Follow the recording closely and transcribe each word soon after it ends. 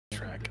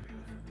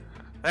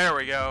There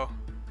we go.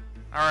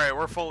 Alright,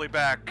 we're fully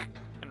back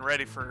and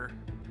ready for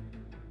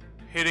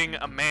hitting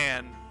a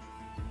man.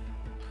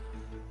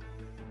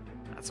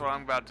 That's what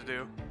I'm about to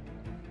do.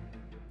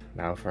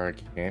 Now for a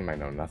game I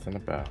know nothing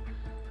about.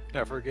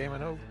 Now for a game I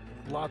know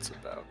lots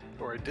about,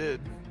 or I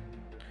did.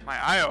 My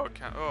IO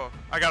account. Oh,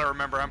 I gotta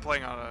remember I'm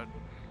playing on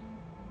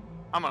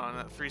I'm on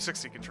a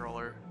 360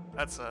 controller.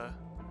 That's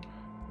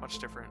much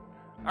different.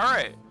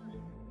 Alright.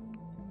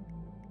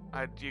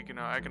 I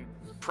can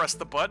press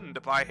the button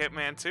to buy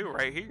Hitman 2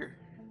 right here.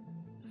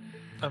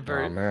 I'm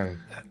very. Oh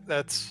man.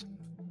 That's.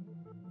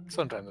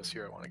 Sometime this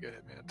year I want to get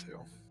Hitman 2.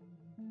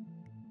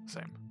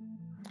 Same.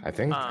 I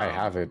think I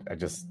have it. I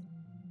just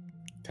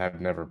have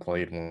never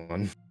played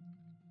one.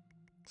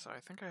 So I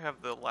think I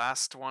have the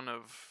last one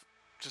of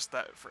just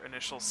that for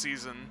initial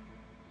season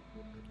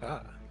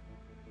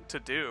to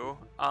do.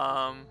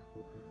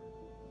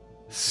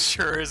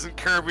 Sure isn't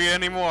Kirby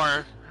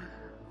anymore.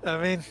 I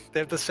mean, they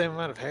have the same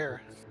amount of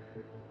hair.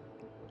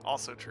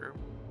 Also true.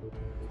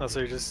 Also,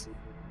 you're just.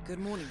 Good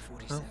morning,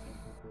 47.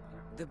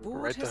 The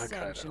board Right to has Hokkaido.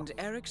 sanctioned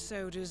Eric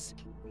Soda's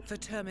for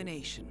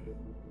termination.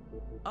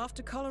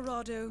 After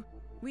Colorado,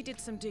 we did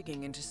some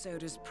digging into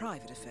Soda's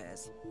private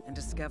affairs and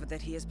discovered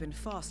that he has been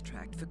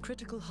fast-tracked for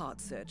critical heart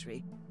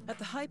surgery at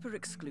the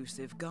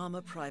hyper-exclusive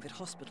Gama Private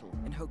Hospital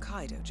in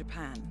Hokkaido,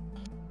 Japan.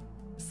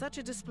 Such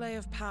a display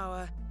of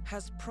power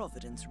has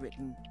Providence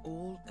written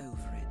all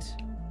over it.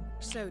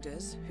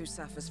 Sodas, who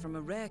suffers from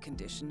a rare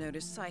condition known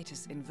as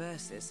situs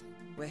inversus,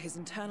 where his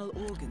internal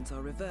organs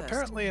are reversed,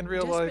 Apparently, in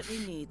real life,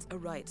 desperately needs a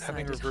having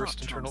right-sided reversed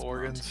heart internal transplant,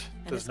 organs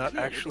and does has not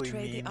clearly actually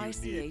betrayed mean the you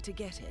ICA need to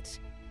get it.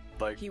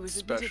 like He was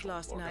special admitted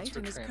last organs night for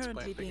and is currently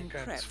transplant. They being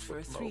can kind of prepped for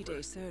a flip 'em 3-day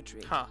over.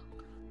 surgery. Huh.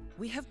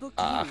 We have booked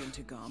you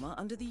into Gama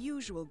under the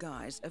usual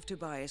guise of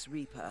Tobias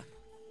Reaper,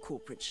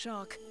 corporate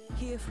shark,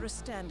 here for a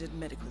standard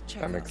medical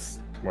checkup. That makes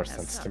more As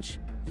sense to such,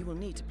 me. you will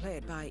need to play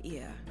it by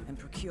ear and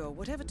procure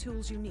whatever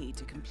tools you need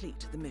to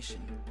complete the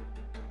mission.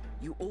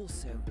 You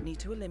also need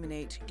to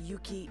eliminate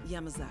Yuki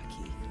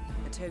Yamazaki,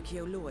 a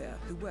Tokyo lawyer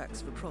who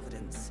works for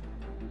Providence.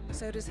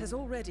 Sodas has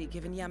already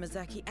given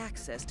Yamazaki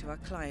access to our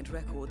client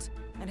records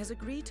and has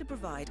agreed to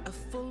provide a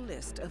full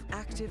list of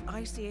active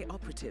ICA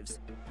operatives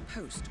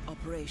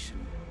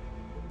post-operation.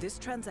 This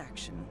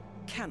transaction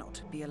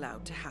cannot be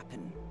allowed to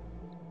happen.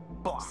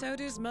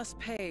 Sodas must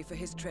pay for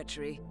his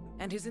treachery,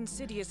 and his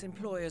insidious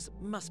employers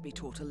must be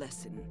taught a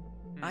lesson.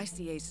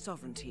 ICA's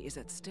sovereignty is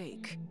at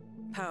stake.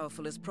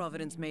 Powerful as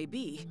Providence may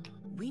be,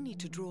 we need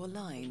to draw a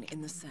line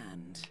in the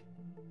sand.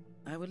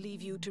 I will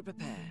leave you to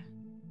prepare.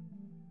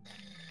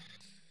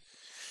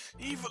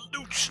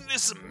 Evolution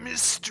is a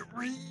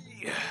mystery.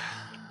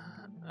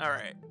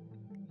 Alright.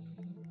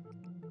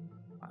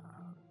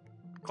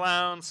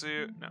 Clown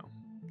suit. No.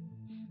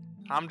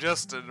 I'm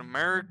just an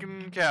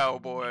American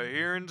cowboy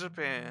here in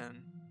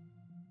Japan.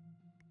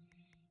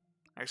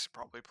 I should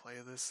probably play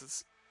this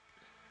as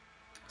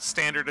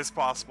standard as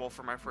possible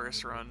for my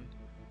first run.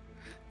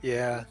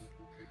 Yeah.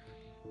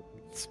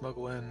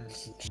 Smuggle in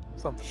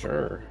something.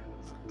 Sure.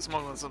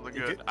 Smuggling something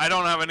You good. get- I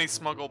don't have any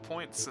smuggle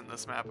points in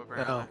this map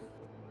apparently. No.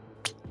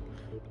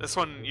 This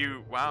one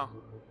wow.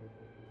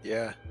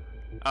 Yeah.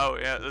 Oh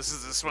yeah,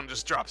 this one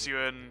just drops you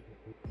in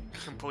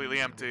completely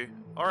empty.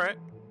 Alright.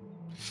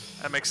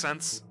 That makes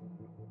sense.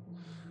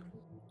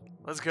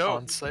 Let's go.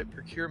 On-site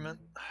procurement.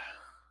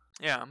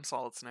 Yeah, I'm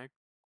Solid Snake.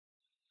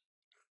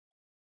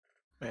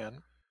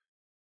 Man.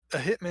 A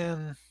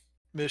Hitman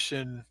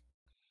mission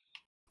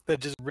that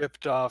just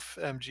ripped off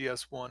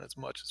MGS1 as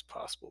much as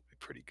possible would be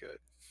pretty good.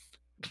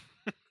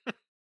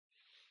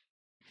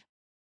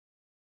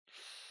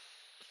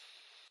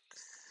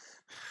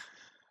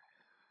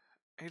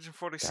 Agent Down to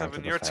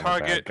 47, the your final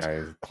bad target.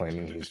 guy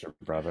claiming he's your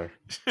brother.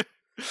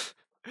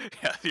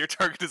 Yeah, your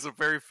target is a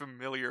very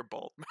familiar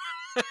bolt.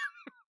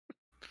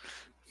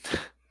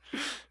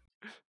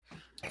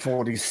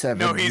 47.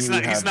 No, he's you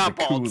not- he's have not the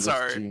bald, coolest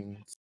sorry.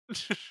 genes.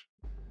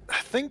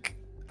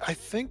 I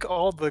think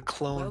all the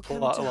clone Welcome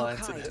plot to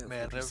lines in Hokkaido,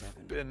 Hitman 47.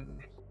 have been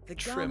The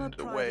trimmed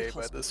Gama away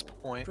Private by this Hospital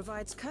point.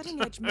 provides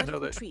cutting-edge I know medical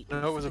that treatment.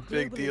 I know it was for a the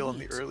big global deal in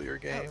the elite earlier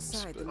games,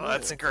 outside the but Well,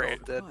 that's laws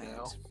great. dead required.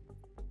 now.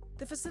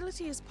 The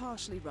facility is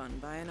partially run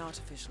by an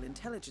artificial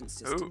intelligence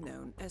system Ooh.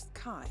 known as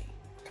Kai.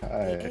 The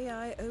Kai.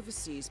 AI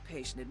oversees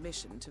patient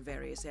admission to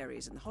various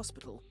areas in the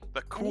hospital.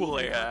 The and cool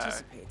even AI.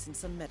 participates in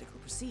some medical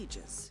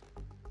procedures.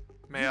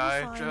 May You will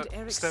I find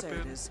Eric step in?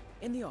 Sodas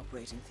in the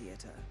operating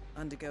theater,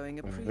 undergoing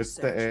a It's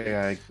the pre-surgery.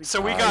 AI.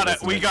 So we Kai gotta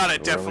doesn't we make gotta it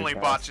really definitely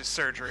fast. botch his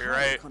surgery, highly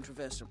right?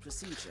 controversial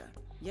procedure,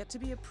 yet to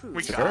be approved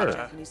We by gotta.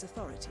 Japanese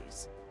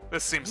authorities.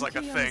 This seems like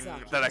a Yuki thing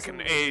Yamazaki that I is can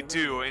already A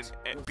do around.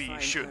 and You'll B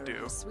find should her in do.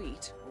 her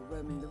suite or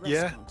roaming the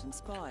Yeah. restaurant and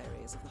spa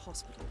areas of the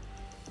hospital.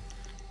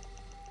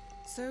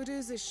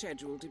 Sodas is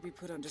scheduled to be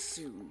put under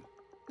soon.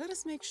 Let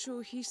us make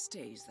sure he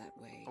stays that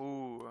way.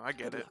 Ooh, I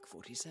get Good it. luck,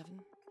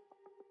 47.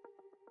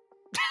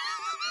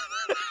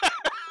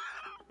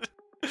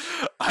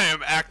 I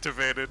am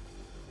activated.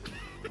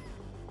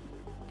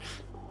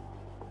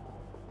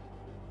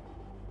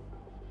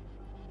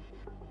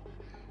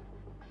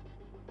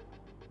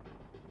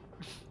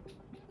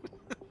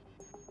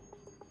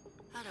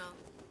 Hello,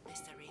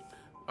 Mr. Reaper.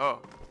 Oh.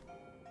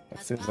 That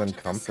As seems part of the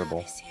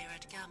uncomfortable. service here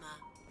at Gamma,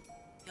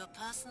 your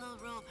personal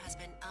robe has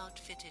been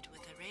outfitted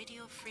with a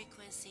radio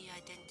frequency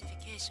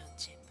identification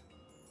chip.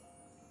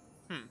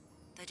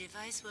 The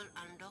device will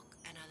unlock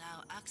and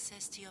allow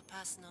access to your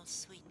personal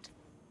suite.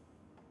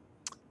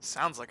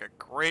 Sounds like a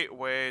great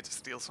way to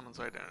steal someone's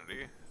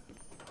identity.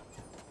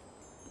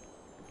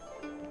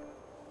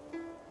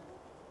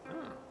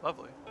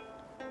 Lovely.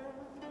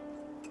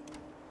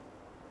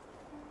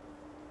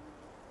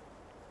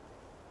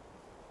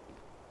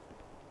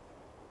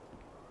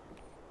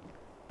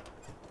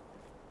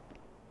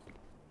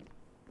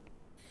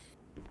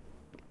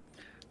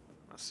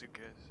 A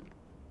suitcase.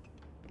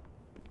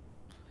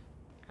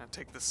 Can I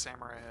take this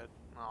samurai head?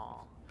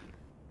 Aw.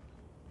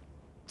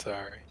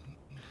 Sorry.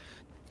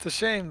 It's a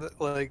shame that,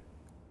 like,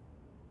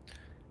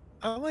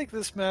 I like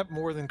this map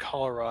more than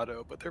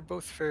Colorado, but they're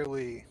both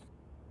fairly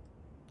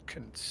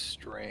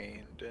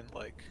constrained in,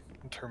 like,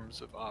 in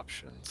terms of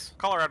options.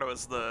 Colorado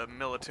is the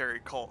military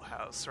cult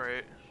house,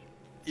 right?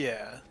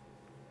 Yeah.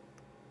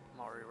 I'm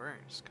already wearing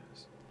this,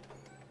 guys.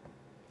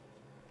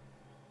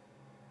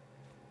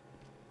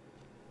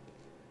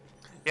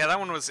 Yeah, that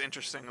one was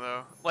interesting,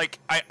 though. Like,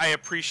 I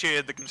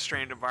appreciated the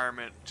constrained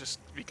environment just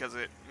because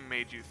it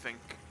made you think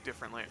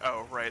differently.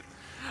 Oh, right.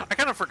 I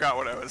kind of forgot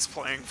what I was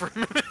playing for a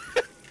minute.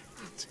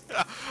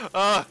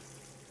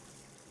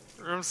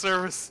 Room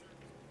service.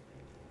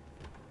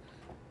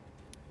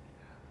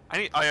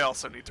 I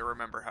also need to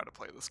remember how to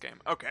play this game.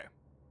 Okay.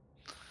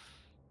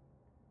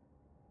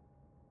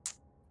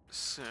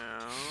 So...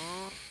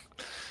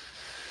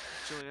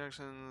 Agility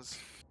actions...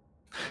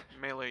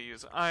 Melee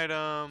use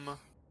item...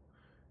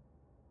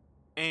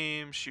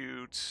 Aim,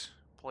 shoot,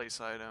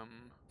 place item...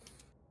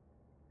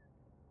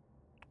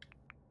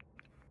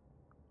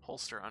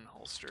 Holster,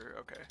 unholster,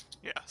 okay.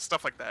 Yeah,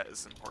 stuff like that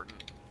is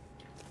important.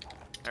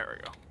 There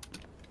we go.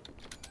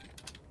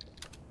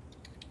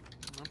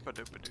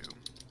 Ba-doo-ba-doo.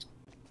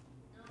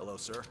 Hello,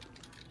 sir.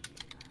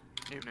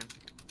 Evening.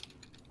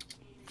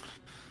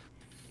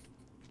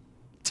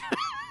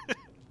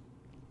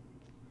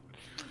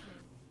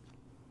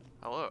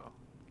 Hello.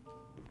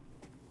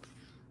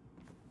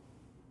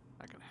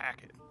 I can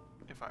hack it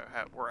if I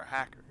were a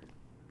hacker.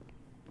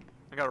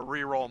 I gotta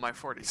re-roll my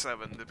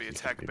 47 to be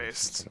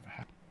attack-based.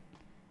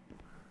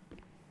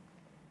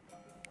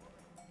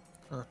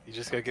 Huh, you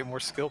just gotta get more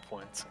skill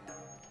points.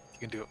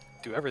 You can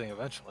do everything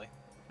eventually.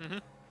 Mm-hmm.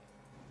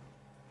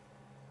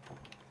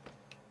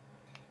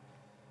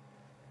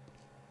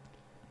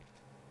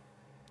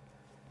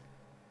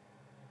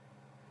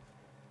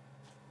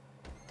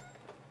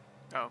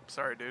 Oh,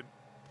 sorry, dude.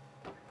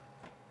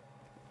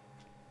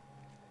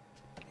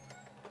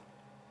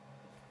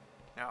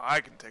 Now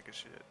I can take a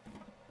shit.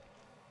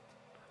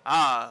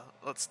 Ah,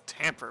 let's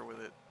tamper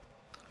with it.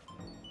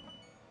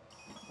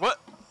 What?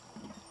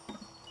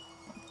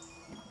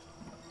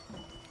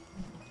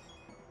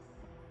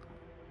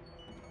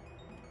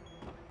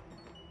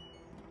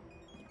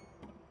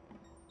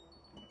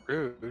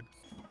 Rude.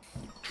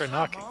 Try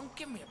knocking. Come on,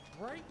 give me a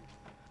break.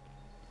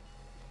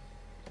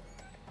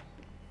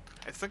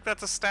 I think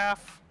that's a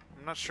staff.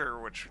 I'm not sure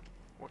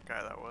what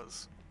guy that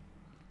was.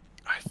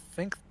 I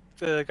think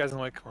the guys in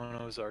white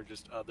kimonos are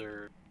just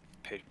other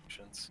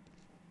patients.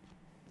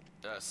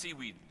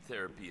 Seaweed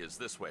therapy is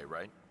this way,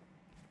 right?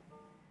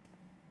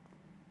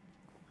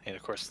 And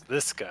of course,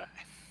 this guy.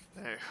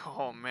 Hey,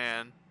 oh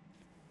man,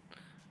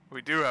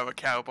 we do have a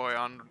cowboy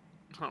on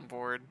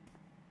board.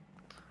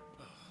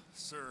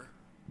 Sir,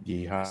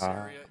 Yeehaw. this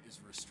area is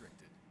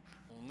restricted.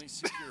 Only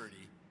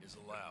security is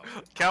allowed.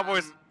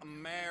 Cowboys. I'm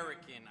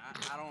American.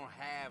 I don't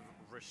have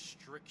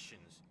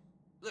restrictions.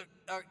 Look,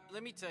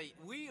 let me tell you,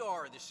 we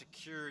are the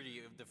security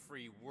of the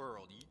free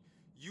world.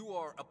 You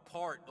are a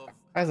part of.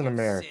 As an said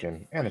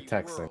American and a free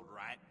Texan, world,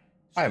 right?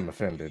 I am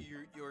offended.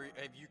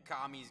 Have you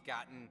commies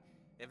gotten?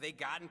 Have they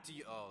gotten to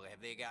you? Oh,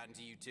 have they gotten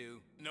to you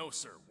too? No,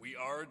 sir. We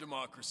are a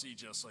democracy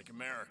just like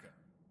America.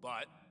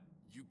 But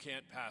you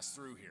can't pass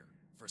through here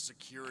for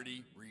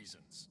security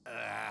reasons.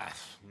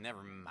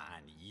 Never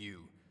mind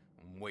you.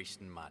 I'm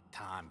wasting my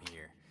time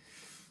here.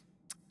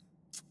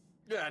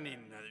 I need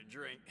another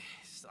drink.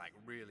 It's like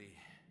really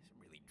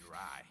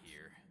dry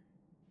here.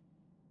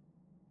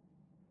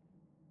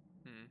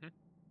 Mm-hmm.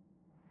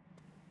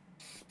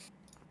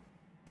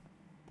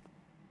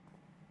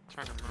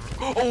 Trying to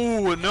remember.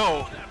 Oh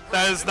no!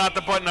 That is not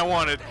the button I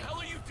wanted. What the hell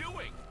are you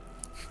doing?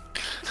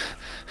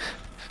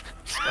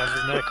 Stabs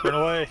his neck, run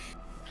away.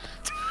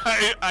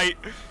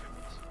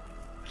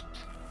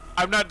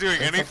 I'm not doing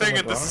Think anything, something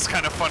and this went is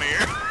kind of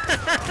funnier.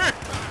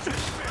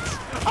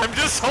 I'm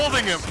just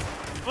holding him,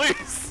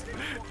 please.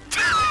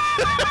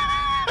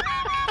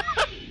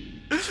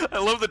 I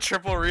love the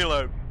triple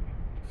reload.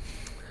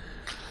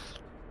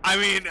 I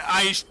mean,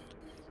 I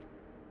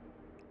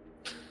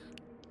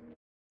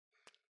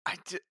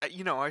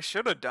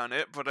should have done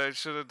it, but I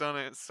should have done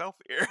it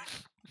stealthier.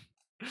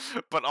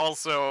 But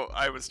also,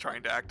 I was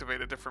trying to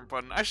activate a different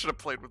button. I should have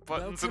played with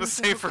buttons in a Welcome to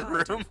safer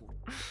Hokkaido. room.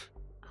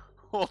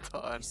 Hold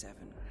on. 7.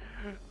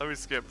 Let me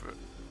skip it.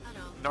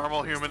 Hello.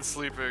 Normal human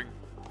sleeping.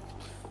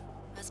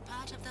 As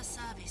part of the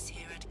service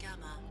here at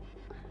Gamma,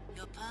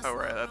 your Oh, personal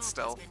right, that's robe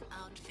stealth. has been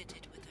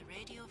outfitted with a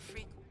radio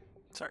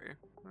Sorry.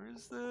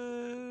 Where's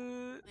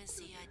the...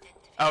 frequency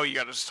identification. Oh, you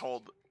gotta just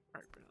hold...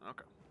 Right,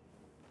 okay.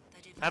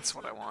 The device That's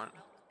what I will want.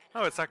 unlock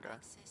and Oh, it's that allow guy.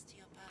 access to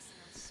your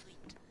personal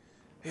suite.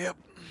 Yep.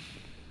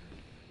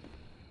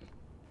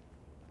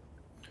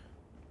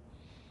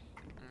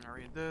 I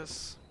read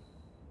this.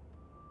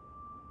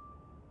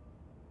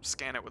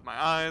 Scan it with my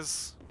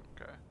eyes.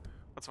 Okay.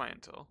 What's my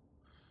intel?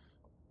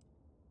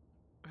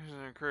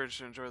 They're encouraged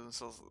to enjoy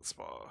themselves at the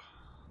spa.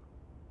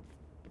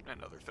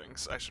 And other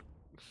things. I should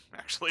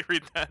actually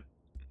read that.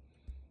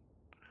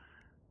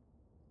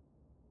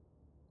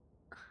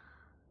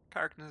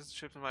 Carcass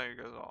chips and body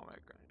goes all my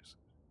grannies.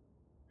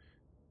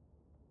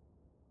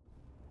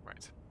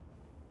 Right.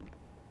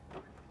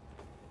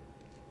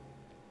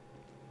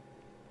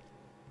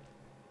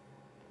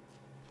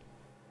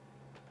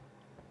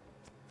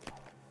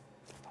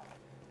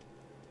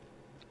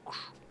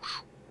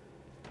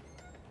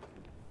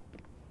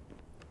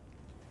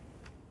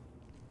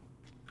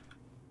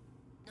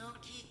 No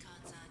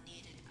keycards are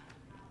needed.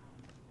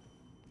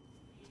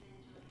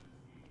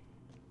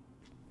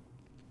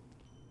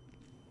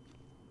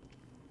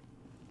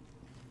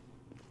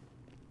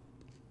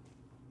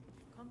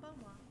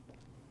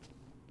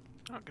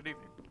 Oh, good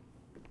evening.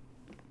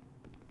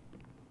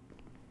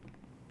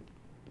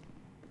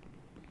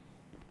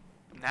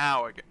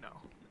 Now I get no.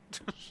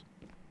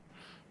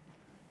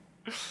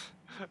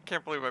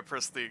 Can't believe I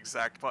pressed the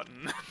exact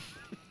button.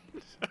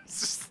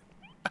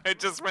 I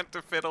just went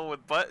to fiddle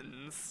with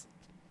buttons.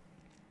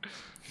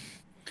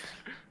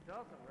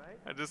 Dalton, right?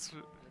 I just.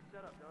 Shut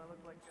up. Don't I look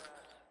like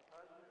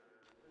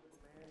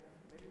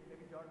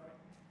maybe Darkman?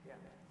 Yeah,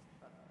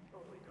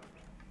 totally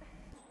Darkman.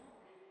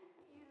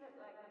 You look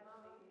like the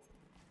mummy.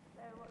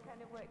 So what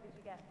kind of work did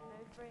you get?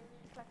 Nose bridge,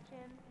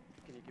 collection?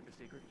 Can you keep a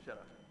secret? Shut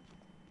up.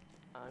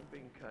 I'm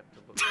being cut to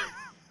look like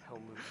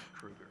Helmut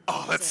Kruger.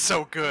 Oh, that's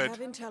so I good. have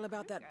intel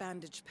about that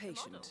bandaged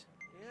patient.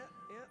 Yeah,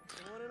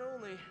 the one and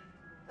only.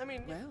 I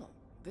mean, Well,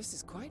 this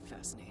is quite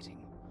fascinating.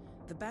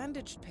 The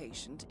bandaged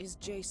patient is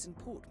Jason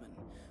Portman,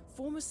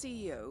 former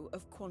CEO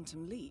of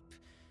Quantum Leap.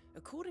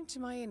 According to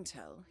my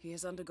intel, he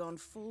has undergone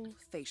full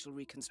facial Hey,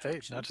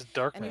 reconstruction not just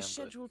Darkman, and is but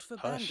scheduled for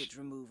hush. bandage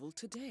removal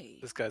today.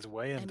 This guy's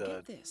way And into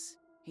get this,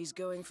 he's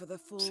going for the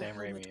full Sam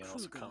Helmut Raimi and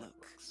also Kruger comic look.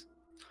 books.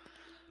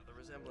 the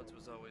resemblance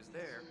was always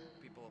there.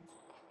 People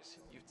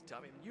used to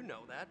tell me, you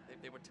know that.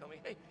 They would tell me,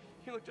 hey,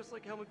 you look just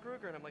like Helmut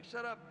Kruger. And I'm like,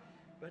 shut up.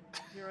 But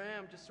here I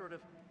am, just sort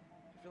of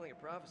fulfilling a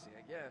prophecy,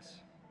 I guess.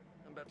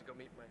 I'm about to go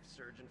meet my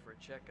surgeon for a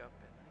checkup,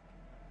 and I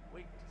can't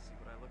wait to see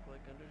what I look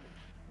like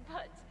underneath.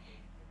 But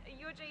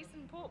you're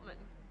Jason Portman,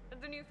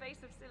 the new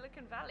face of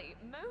Silicon Valley.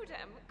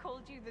 Modem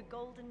called you the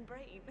Golden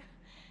Brain.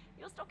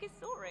 Your stock is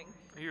soaring.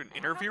 Are you an How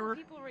interviewer? will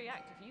people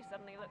react if you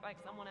suddenly look like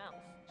someone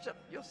else? Shut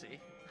up, you'll see.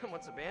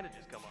 Once the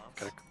bandages come off.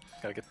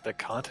 Gotta get that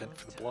content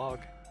for the blog.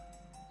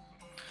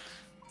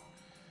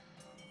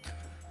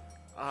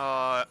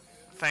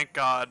 Thank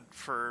God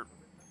for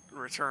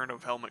return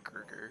of Helmut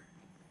Kruger.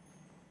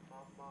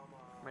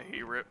 May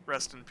he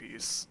rest in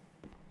peace.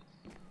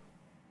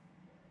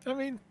 I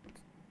mean,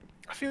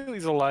 I feel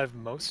he's alive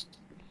most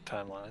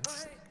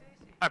timelines.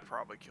 I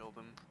probably killed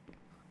him.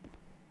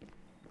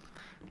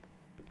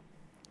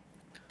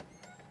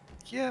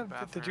 Yeah,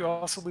 but did you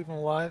Bathrooms. also leave him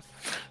alive?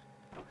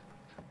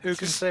 Who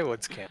can say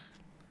what's canon?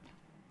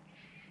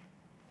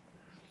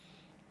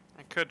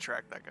 I could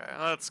track that guy.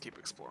 Let's keep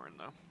exploring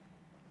though.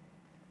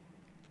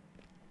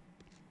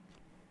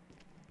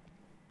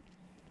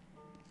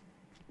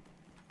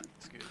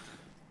 Excuse me.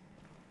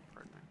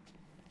 Pardon me.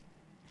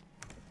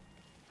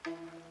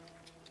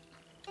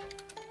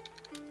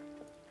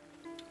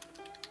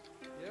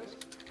 Yes?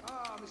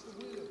 Ah, Mr.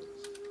 Williams.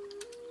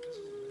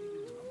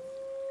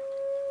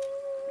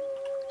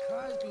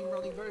 Car's been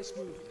running very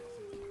smoothly, I think.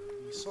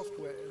 The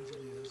software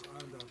engineers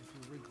ironed out a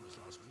few wrinkles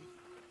last week.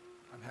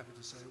 I'm happy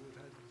to say we've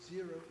had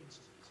 0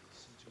 incidences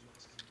since you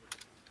last came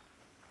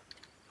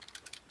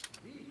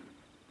in. Indeed,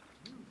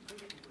 new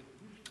facial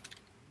recognition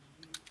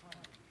is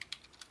fine.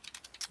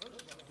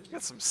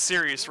 Got some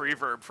serious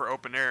reverb for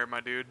open air, my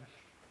dude.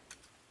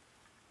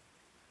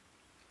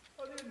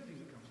 Well, the only thing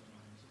that comes to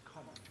mind is a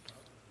comment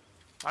about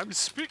I'm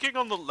speaking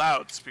on the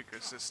loudspeaker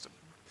system.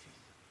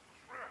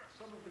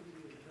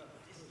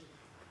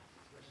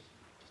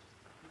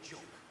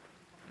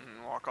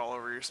 Walk all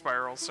over your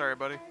spiral. Sorry,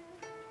 buddy.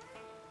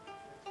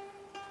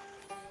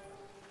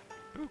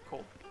 Ooh,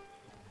 cold.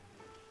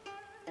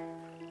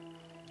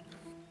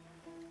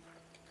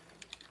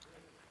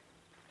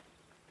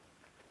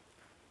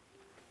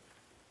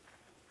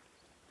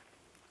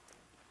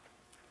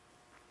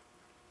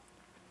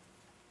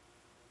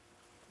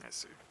 I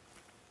see.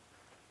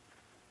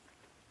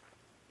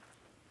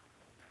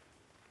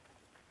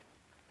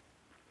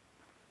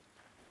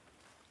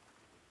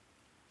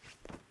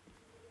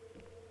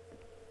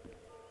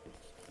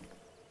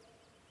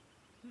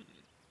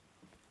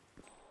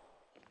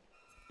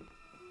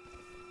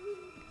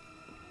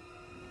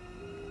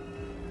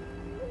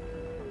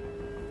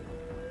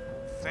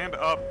 Stand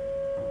up.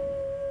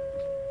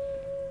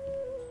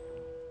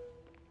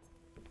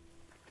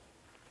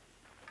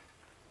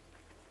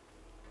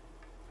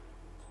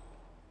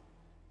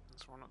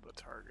 of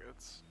the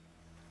targets.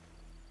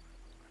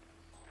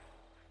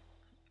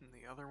 And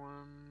the other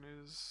one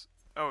is...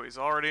 Oh, he's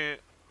already...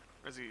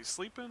 Is he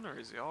sleeping, or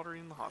is he already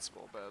in the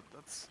hospital bed?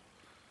 That's...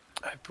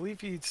 I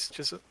believe he's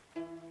just...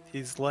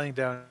 He's laying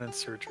down in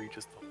surgery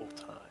just the whole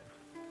time.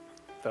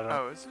 But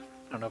Oh, is it?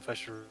 I don't know if I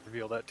should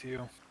reveal that to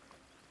you.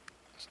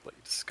 Just let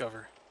you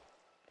discover.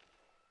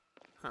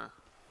 Huh.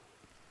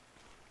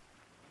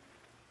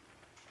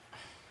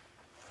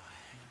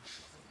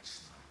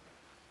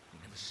 He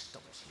never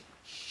stops here.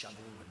 Shovel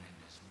and then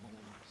there's more.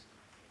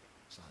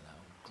 It's like that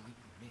old Greek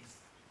myth.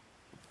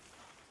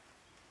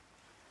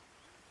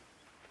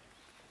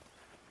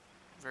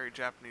 Very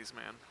Japanese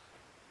man.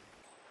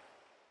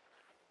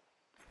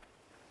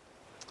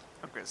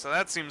 Okay, so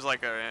that seems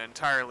like an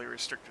entirely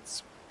restricted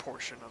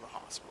portion of the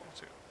hospital,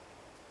 too.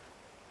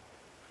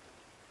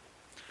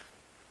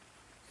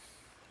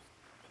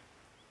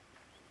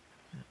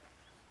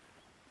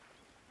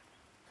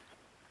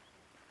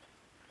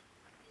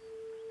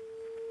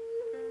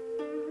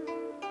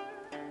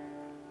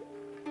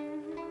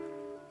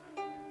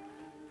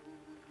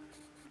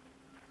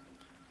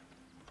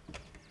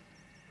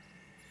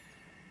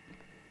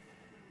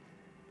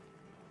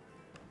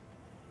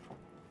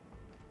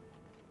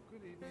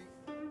 Good evening.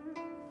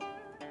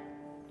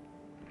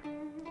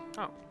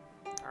 Oh,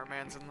 our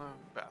man's in the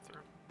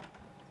bathroom.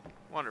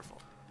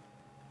 Wonderful.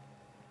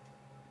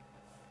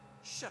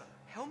 Shut up,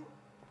 Helm.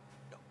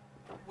 No,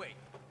 wait.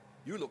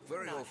 You look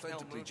very Not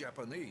authentically Helmut.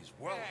 Japanese.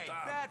 Well hey, done.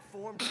 bad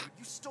form, dude.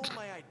 You stole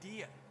my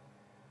idea.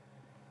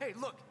 Hey,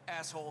 look,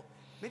 asshole.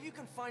 Maybe you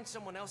can find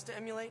someone else to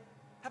emulate?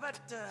 How about,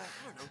 I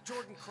don't know,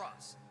 Jordan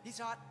Cross? He's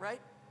hot,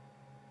 right?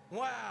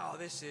 Wow,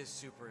 this is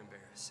super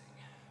embarrassing.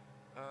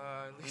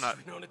 At least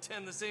we don't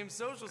attend the same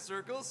social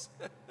circles.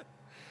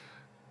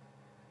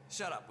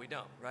 Shut up, we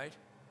don't, right?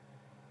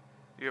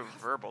 You have a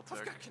verbal I've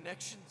tick. got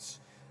connections.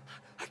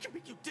 I can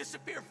make you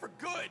disappear for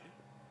good.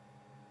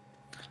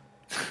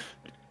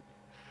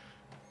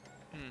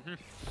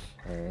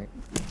 Mm-hmm.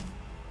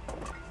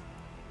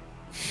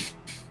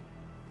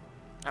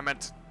 I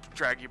meant to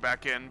drag you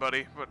back in,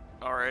 buddy, but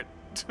alright.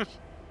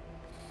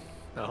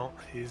 No,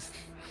 he's...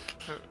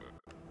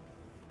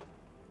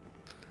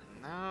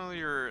 Now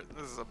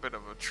this is a bit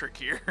of a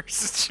trickier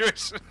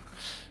situation.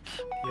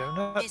 Yeah, I'm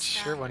not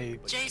sure when he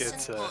Jason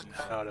gets Portman.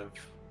 out of...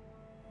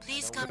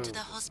 Please come to the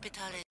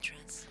hospital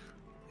entrance.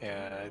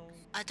 Yeah,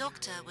 A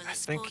doctor will I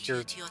escort think you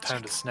your to your time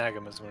to checkup. snag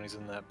him is when he's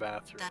in that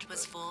bathroom. That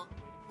was for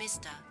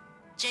Mr.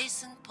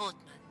 Jason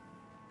Portman.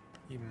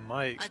 He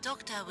might... A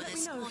doctor will Let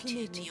me know if escort you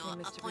you need to anything, your Mr.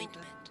 Reaper.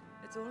 appointment.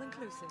 It's all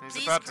inclusive. He's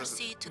Please about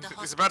proceed to the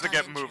he's about to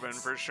get hospital moving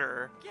entrance. for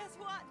sure. Guess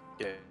what?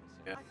 Yeah,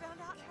 yeah. I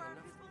found out where our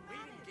peaceful man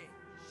Waiting is. game.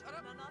 Shut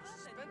up. None other than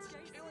Suspense is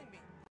Jason killing me.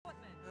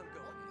 Portman. I'm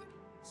going.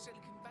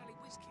 Silicon Valley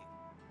Whiz Kid.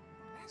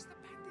 That's the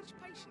bandaged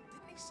patient.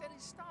 Didn't he sell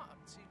his startup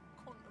to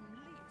Quantum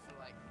Leap for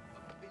like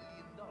 $1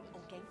 billion?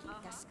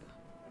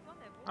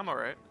 I'm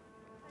alright.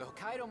 The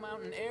Hokkaido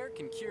mountain air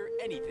can cure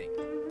anything.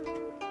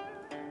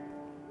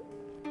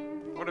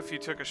 What if you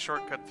took a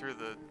shortcut through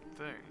the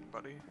thing,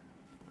 buddy?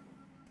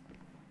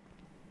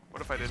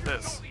 What if I did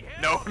this?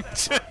 No.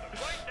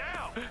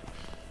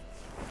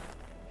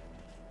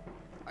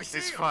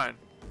 He's fine.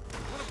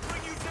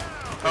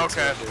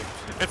 Okay.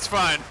 It's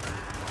fine.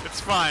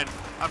 It's fine.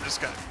 I'm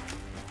just gonna...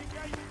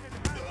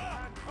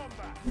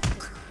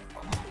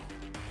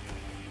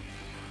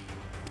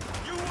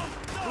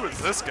 Who is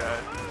this guy?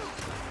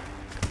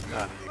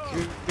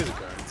 He's a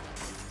guard.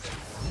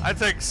 I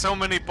take so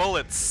many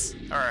bullets.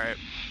 Alright.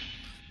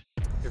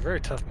 You're a very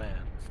tough man,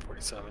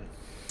 47.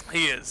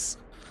 He is.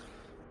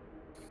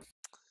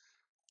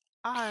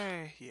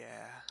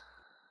 Yeah.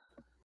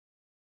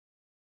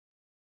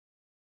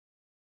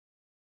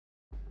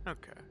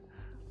 Okay.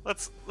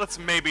 Let's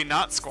maybe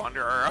not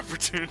squander our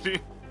opportunity.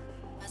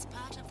 As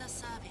part of the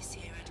service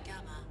here at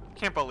Gamma,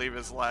 Can't believe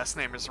his last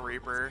name is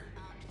Reaper.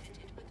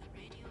 outfitted with a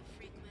radio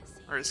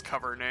frequency Or his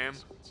cover name.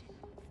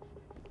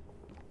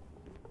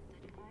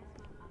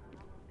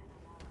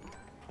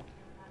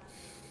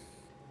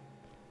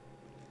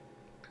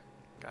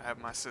 Gotta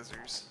have my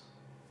scissors.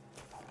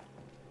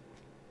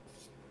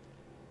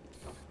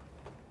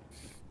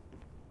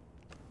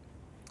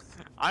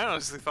 I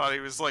honestly thought he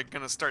was like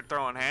gonna start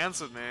throwing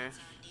hands with me.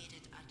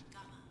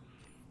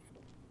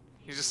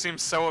 He just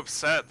seems so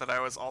upset that I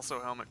was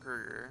also Helmut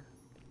Kruger.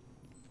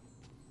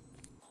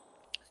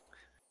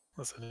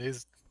 Listen,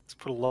 he's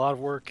put a lot of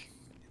work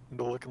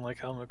into looking like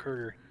Helmut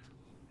Kruger.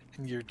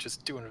 And you're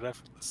just doing it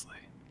effortlessly.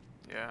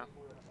 Yeah.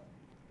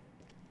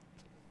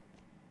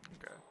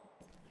 Okay.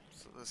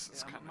 So this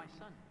is kind My of...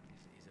 son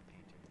is a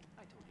painter.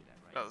 I told you that,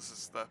 right? Oh, this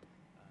is the...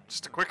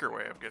 just a quicker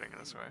way of getting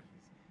this way.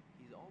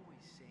 He's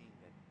always saying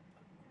that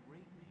a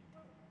great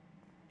painter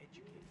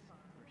educates a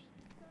person.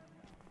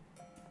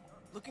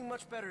 Looking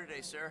much better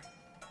today, sir.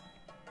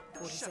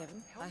 47,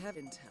 I have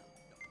intel.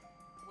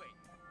 Wait.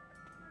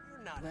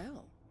 You're not.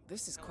 Well,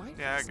 this is quite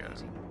Yeah, I got it.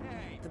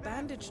 fascinating. The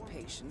bandaged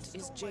patient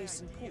is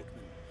Jason Portman,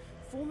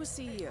 Former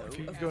CEO If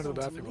you of go into the Quantum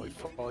bathroom, will he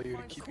Leap. follow you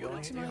to keep yelling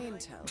According at to you? my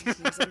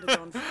intel, he's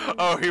undergone full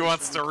Oh, he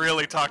wants to facial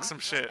really talk reconstruction some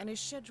shit. and is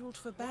scheduled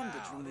for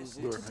bandage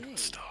removal You're today.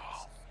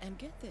 And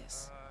get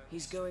this,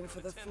 he's going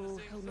for the full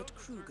Helmut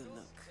Kruger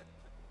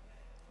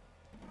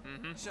look.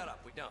 Mm-hmm. Shut up,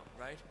 we don't,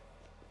 right?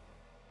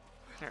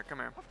 Here, come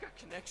here. I've got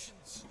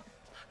connections.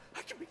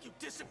 I can make you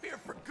disappear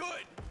for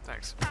good.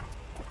 Thanks.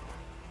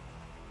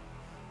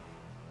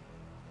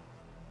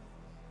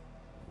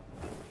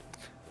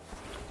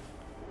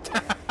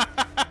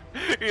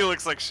 He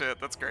looks like shit.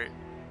 That's great.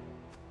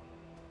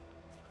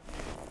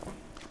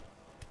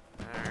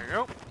 There you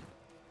go.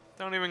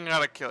 Don't even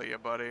gotta kill you,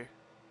 buddy.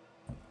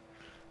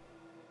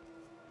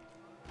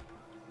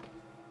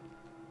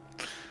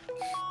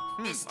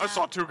 I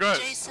saw two guys.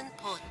 Jason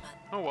Portman,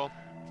 Oh well.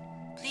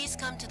 please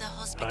come to the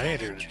hospital I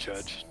ain't here to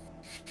entrance. judge.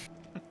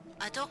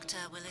 A doctor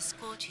will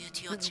escort you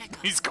to your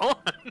checkup. He's gone.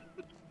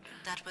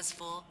 That was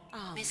for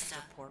Oh, Mr.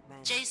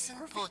 Portman. Jason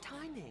Perfect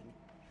Portman. timing.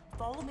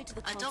 Follow me to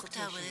the A doctor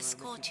consultation will room,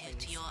 escort if you to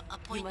please. your You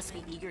appointment. must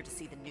be eager to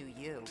see the new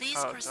you. Please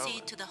Oh, proceed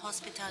totally. to the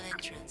hospital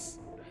entrance.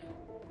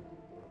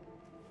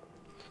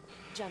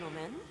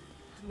 Gentlemen,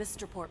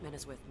 Mr. Portman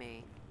is with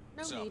me.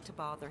 No So? need to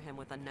bother him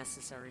with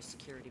unnecessary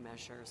security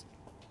measures.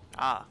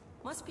 Ah.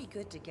 Must be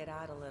good to get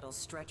out a little,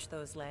 stretch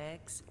those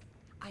legs.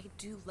 I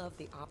do love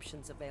the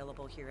options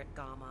available here at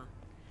Gamma,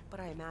 but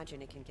I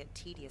imagine it can get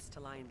tedious to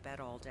lie in bed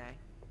all day.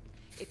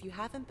 If you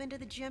haven't been to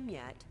the gym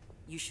yet,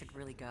 you should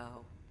really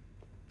go.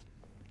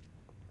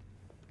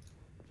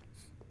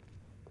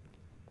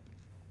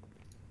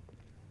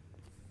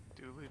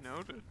 Duly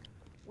noted.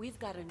 We've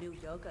got a new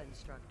yoga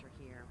instructor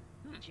here,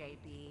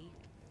 JB.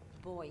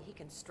 Boy, he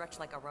can stretch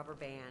like a rubber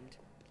band.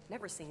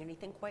 Never seen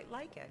anything quite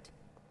like it.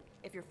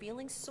 If you're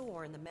feeling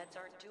sore and the meds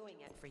aren't doing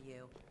it for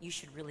you, you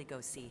should really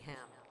go see him.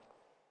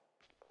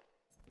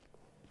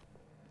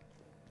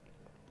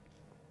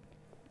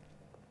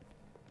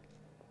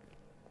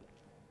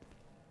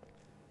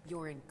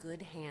 You're in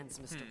good hands,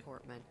 Mr.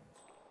 Portman.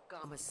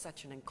 Gamma's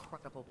such an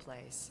incredible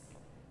place.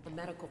 The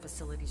medical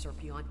facilities are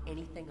beyond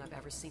anything I've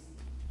ever seen.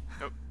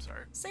 Oh,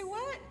 sorry. Say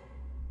what?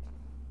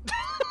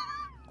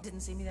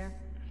 Didn't see me there?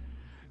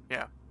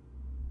 Yeah.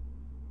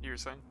 You were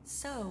saying?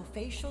 So,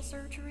 facial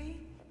surgery?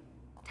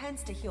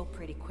 Tends to heal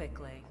pretty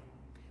quickly.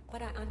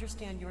 But I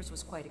understand yours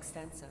was quite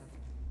extensive.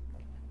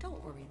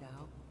 Don't worry,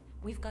 though.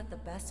 We've got the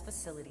best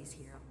facilities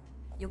here.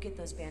 You'll get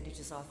those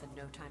bandages off in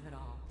no time at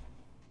all.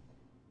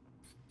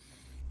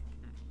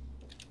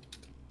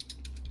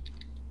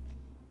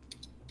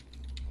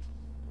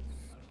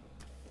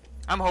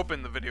 I'm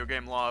hoping the video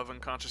game law of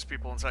unconscious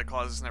people inside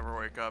closets never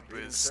wake up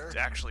is sir.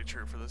 actually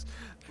true for this.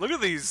 Look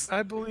at these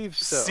I believe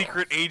so.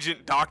 secret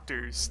agent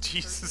doctors. Surgeon's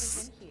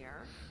Jesus. in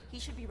here. He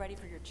should be ready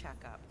for your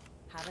checkup.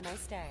 Have a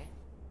nice day.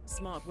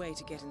 Smart way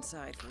to get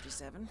inside,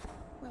 47.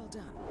 Well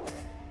done.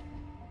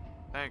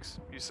 Thanks.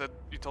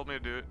 You told me to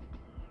do it.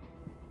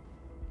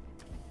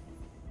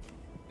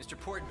 Mr.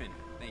 Portman,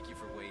 thank you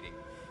for waiting.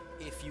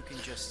 If you can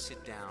just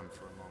sit down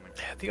for a moment.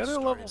 Yeah, we'll the get other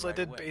started levels I right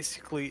did away.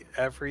 basically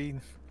every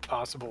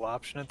possible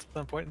option at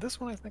some point. This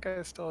one I think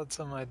I still had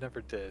some I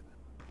never did.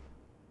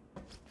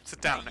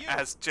 Sit down Hey, you.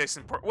 as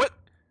Jason Port. What?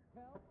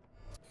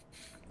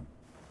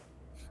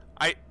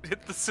 I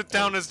hit the sit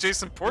down as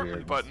Jason Portman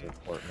Weird, button.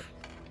 Mr. Portman.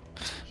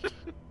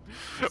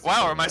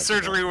 Wow, my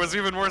surgery was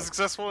even more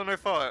successful than I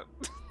thought.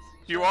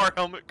 You are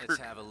Helmut Let's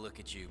Kruger. have a look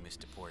at you,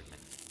 Mr. Portman.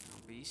 Now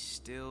be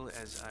still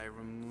as I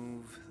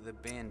remove the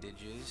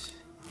bandages.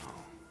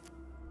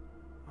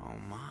 Oh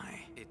my.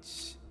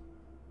 It's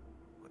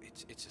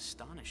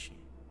astonishing.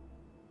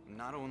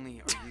 Not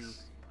only are you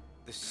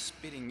the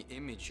spitting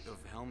image of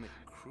Helmut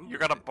Kruger, You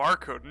got a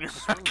barcode in your the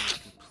swelling back. is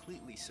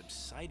completely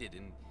subsided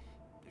and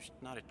there's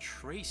not a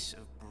trace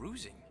of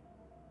bruising.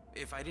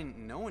 If I didn't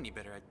know any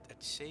better,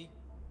 I'd say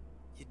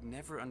you'd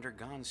never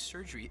undergone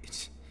surgery.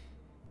 It's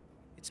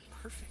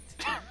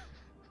perfect.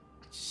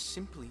 It's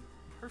simply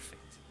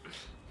perfect.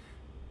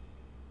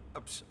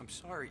 I'm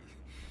sorry.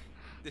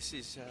 This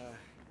is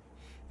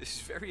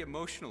very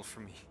emotional for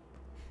me.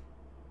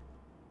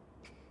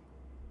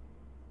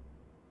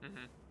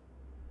 Mm-hmm.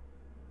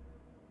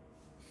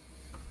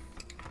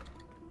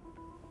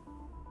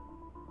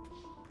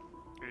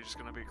 Are you just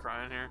gonna be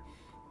crying here?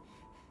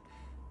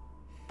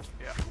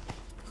 Yeah.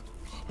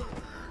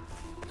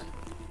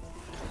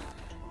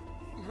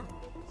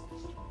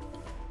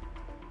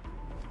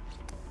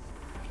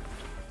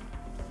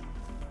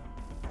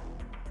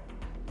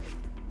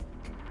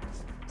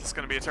 Is this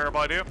gonna be a terrible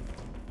idea?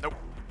 Nope.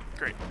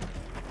 Great.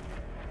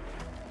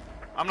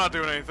 I'm not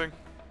doing anything.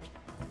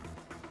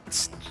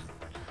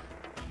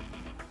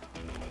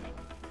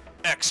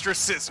 Extra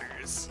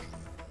scissors.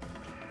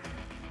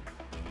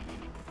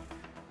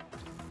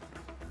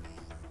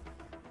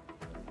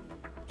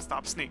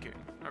 Stop sneaking.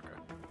 Okay.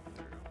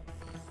 There we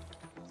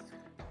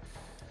go.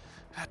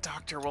 That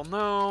doctor will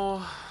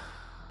know.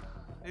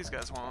 These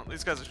guys won't.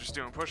 These guys are just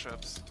doing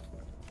push-ups.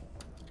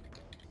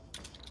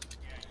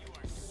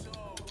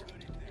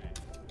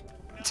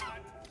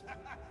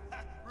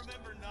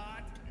 Remember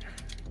not?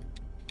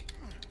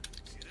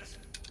 See this?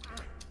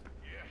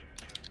 Yeah.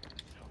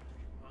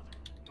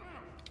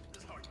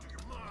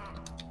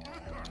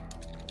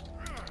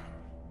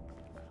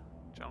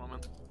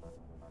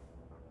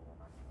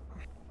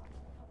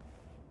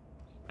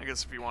 I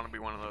guess if you want to be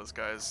one of those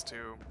guys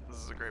too, this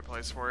is a great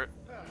place for it.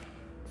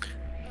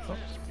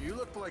 You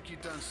look like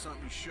you've done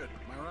something you shouldn't,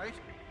 am I right?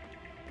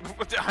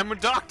 I'm a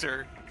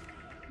doctor.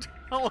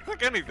 I don't look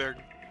like anything.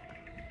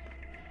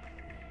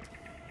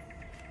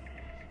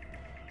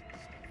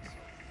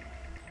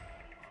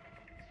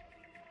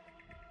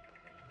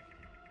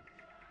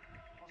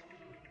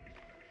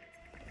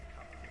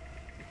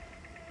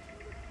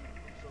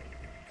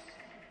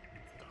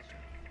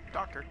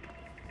 Doctor.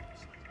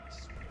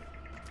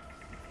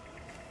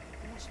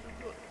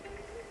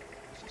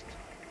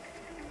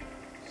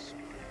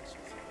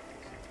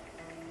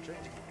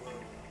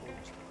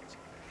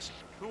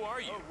 Who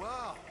are you? Oh,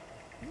 wow.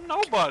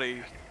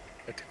 Nobody.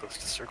 Got too close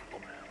to circle,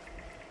 man.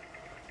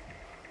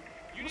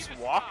 You Just need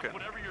to walking. stop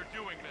whatever you're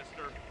doing,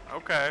 mister.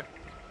 Okay.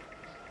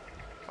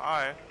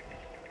 Bye.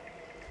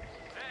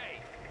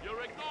 Hey,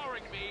 you're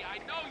ignoring me. I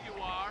know you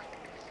are.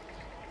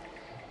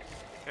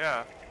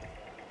 Yeah.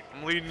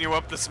 I'm leading you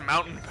up this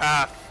mountain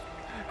path.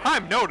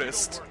 I'm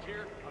noticed. Work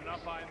here. I'm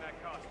not buying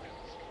that costume.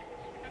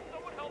 Can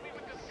someone help me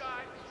with this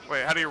guy?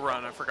 Wait, how do you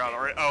run? I forgot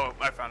already. Oh,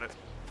 I found it.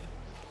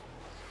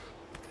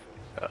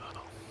 Uh-oh.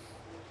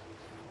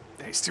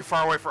 He's too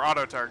far away for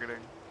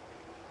auto-targeting.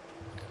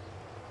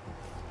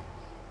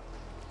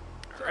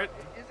 Right.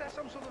 Is that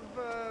some sort of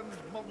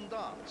modern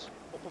dance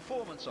or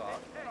performance art?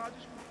 No, I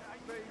just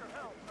need your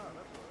help. No,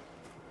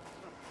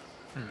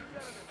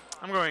 that's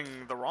all. I'm going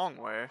the wrong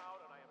way.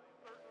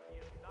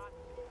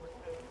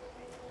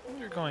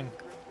 You're going.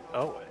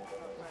 Oh.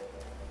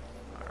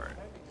 Alright.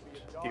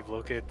 You've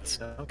located the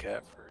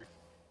snowcat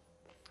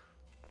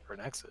for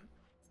an exit.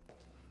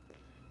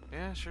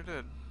 Yeah, sure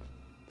did.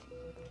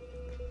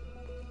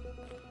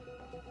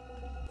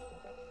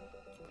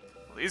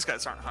 Well, these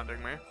guys aren't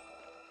hunting me.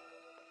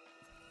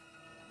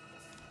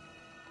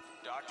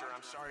 Doctor,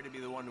 I'm sorry to be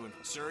the one to...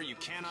 Sir, you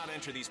cannot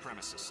enter these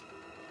premises.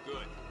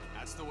 Good.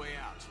 That's the way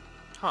out.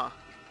 Huh.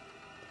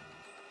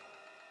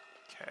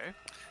 Okay.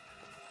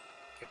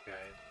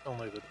 Okay.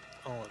 Only the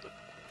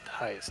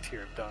highest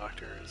tier of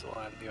doctor is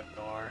allowed in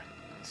the OR.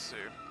 Let's see.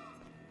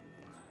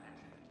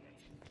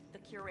 The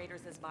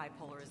curator's as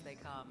bipolar as they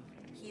come.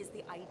 He is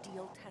the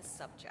ideal test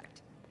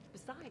subject.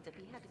 Besides, if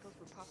he had to go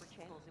through proper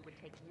channels, it would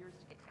take years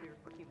to get cleared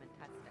for human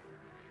testing.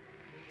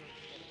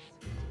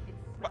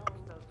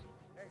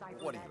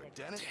 What are you, a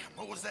dentist? Damn,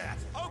 what was that?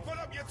 Open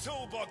up your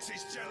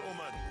toolboxes,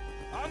 gentlemen!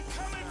 I'm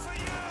coming for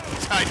you!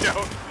 I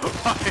don't.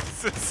 Why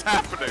is this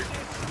happening?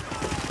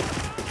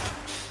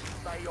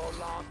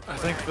 I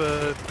think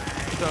the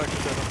doctor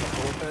that on the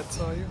whole bed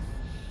saw you.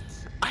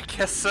 I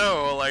guess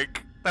so.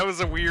 Like, that was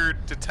a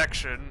weird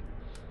detection.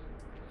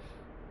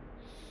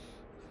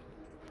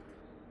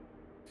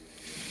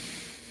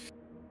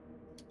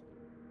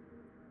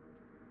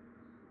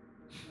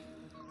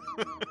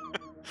 Do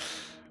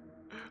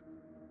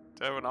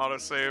I have an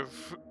autosave?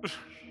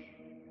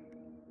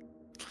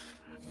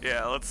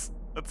 Yeah, let's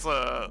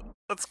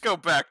go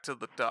back to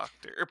the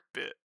doctor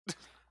bit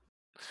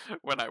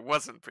when I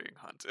wasn't being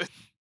hunted.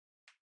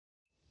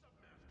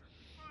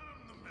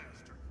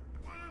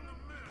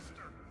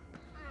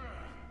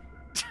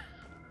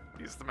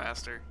 He's the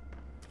master.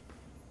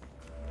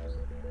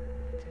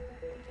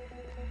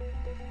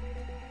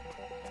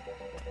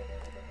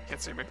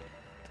 Can't see me.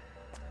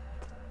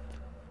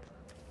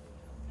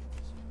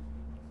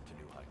 To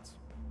new heights.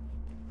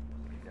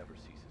 He never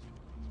ceases to.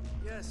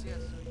 Yes, yes,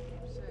 so you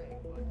keep saying,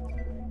 but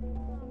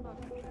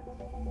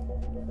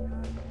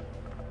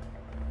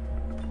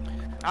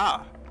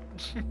Ah!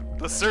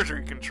 The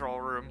surgery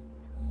control room.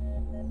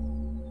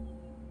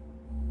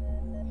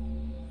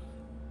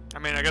 I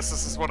mean, I guess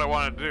this is what I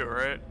wanted to do,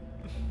 right?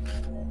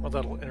 Well,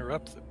 that'll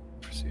interrupt the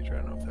procedure.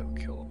 I don't know if that'll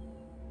kill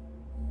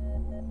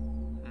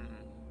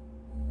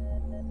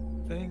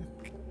him.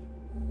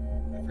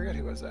 I forget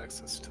who has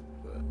access to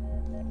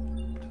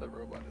the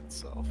robot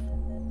itself.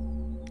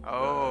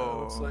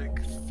 Oh. It's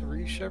like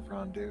 3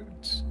 Chevron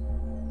dudes.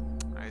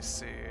 I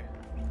see.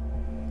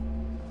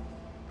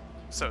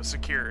 So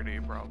security,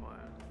 probably.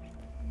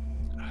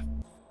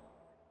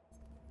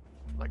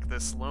 Like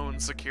this lone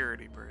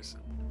security person.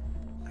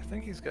 I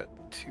think he's got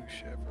 2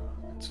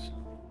 chevrons.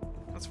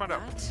 Let's find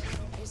out.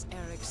 That is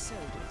Eric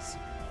Soders,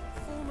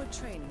 former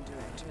training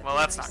director at Well, the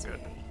that's not ICA. good.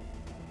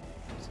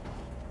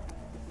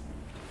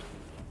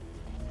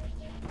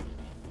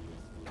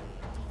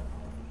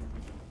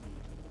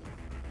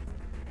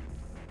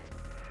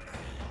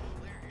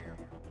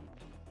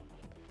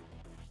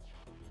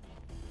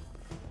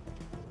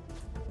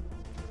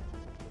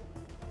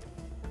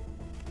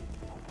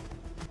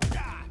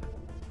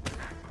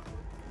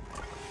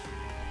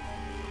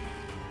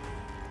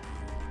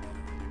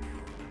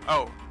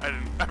 Oh,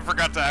 I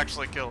forgot to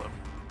actually kill him.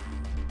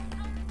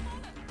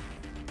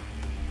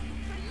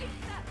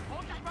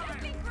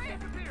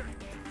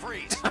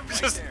 Freeze! I'm right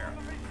just- there.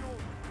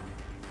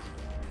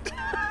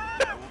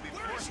 I will be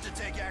forced to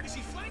take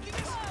action.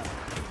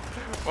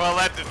 Well,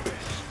 that didn't.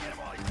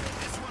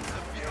 This one's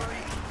the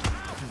Fury.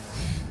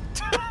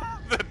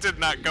 That did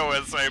not go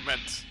as I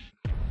meant.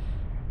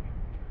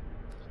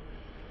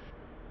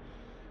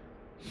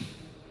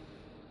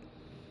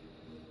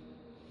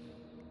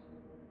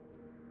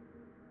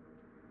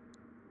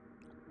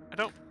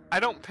 I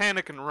don't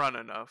panic and run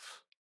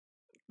enough.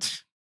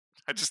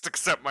 I just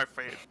accept my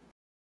fate.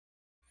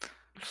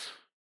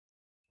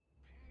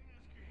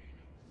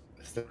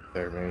 Is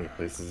there many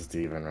places to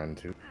even run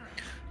to?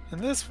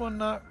 And this one,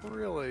 not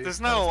really.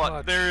 There's not a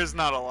lot. There is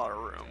not a lot of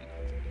room,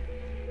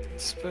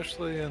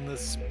 especially in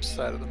this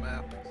side of the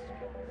map.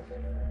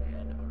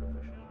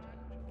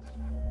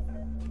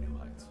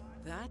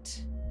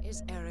 That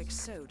is Eric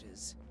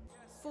Soders,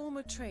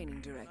 former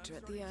training director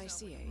at the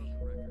ICA.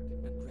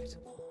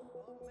 Regrettable.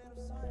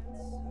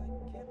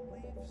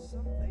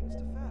 Some things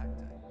to fact.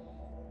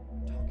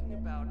 Talking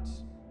about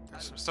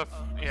there's some stuff.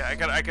 Yeah, I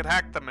could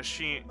hack the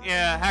machine.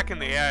 Yeah, hacking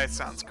the AI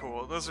sounds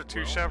cool. Those are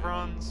 2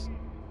 chevrons.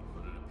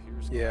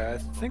 Yeah, I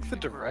think the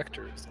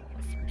director is the one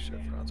with 3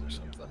 chevrons or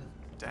something.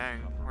 Dang,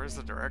 where's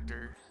the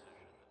director?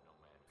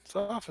 His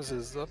office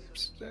is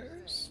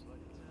upstairs.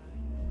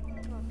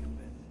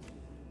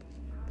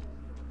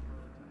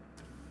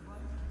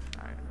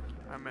 Alright,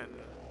 I'm in.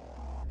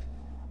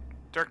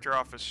 Director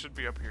office should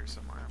be up here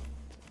somewhere.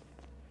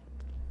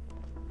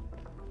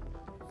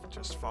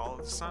 Just follow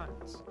the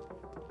signs.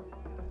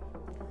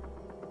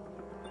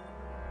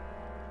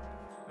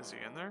 Is he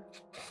in there?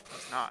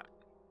 He's not.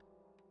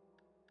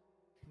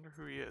 Wonder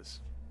who he is.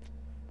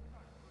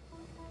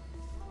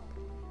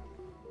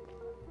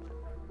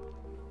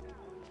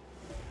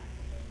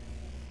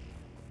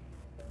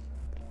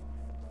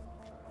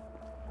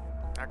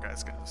 That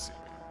guy's gonna see me.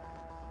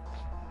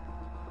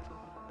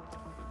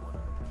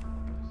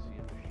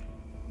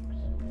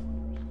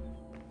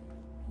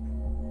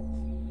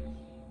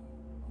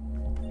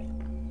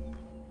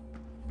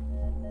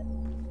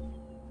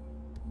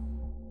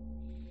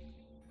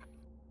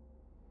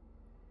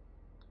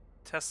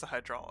 Test the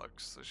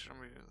hydraulics. There should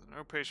be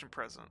no patient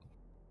present.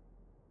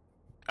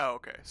 Oh,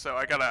 okay. So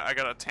I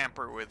gotta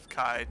tamper with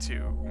Kai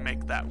to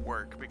make that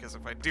work, because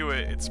if I do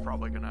it, it's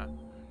probably gonna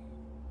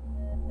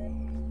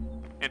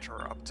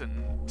interrupt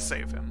and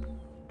save him.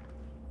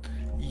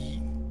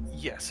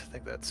 Yes, I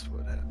think that's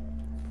what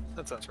happened.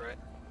 That sounds right.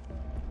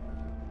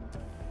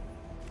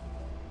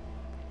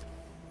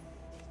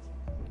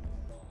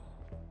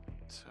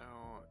 So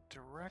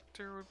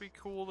director would be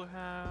cool to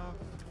have.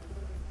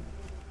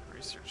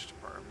 Research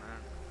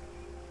department.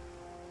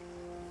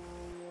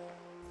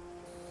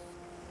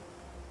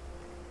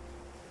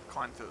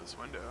 Climb through this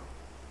window.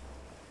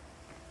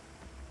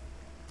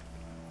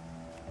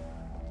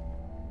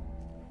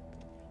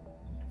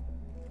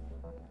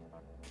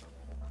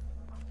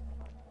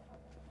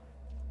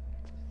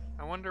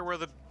 I wonder where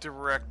the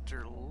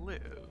director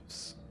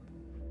lives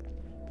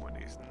when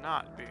he's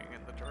not being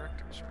in the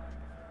director's room.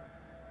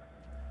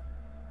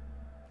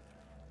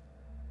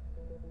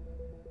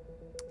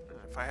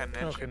 If I had an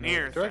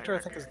engineer, no, the director I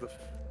think is the.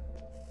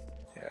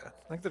 Yeah,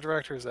 I think the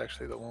director is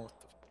actually the one with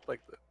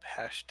the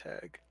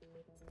hashtag.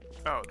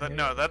 Oh,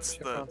 no, that's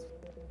the. Are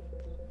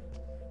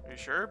you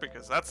sure?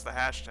 Because that's the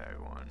hashtag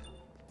one.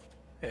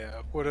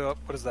 Yeah. What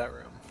is that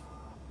room?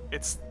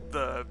 It's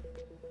the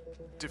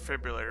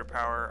defibrillator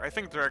power. I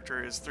think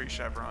director is 3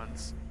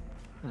 chevrons.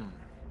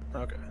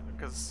 Okay.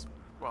 Because,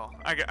 well,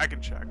 I can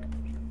check.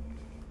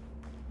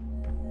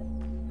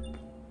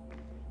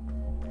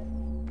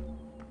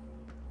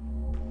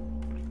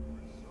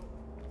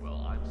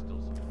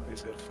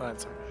 He's got to find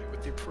somebody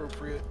with the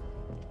appropriate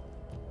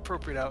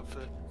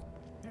outfit.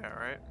 Yeah,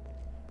 right.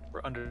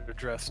 We're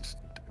underdressed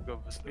to go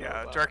visit the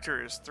robot.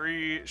 Director is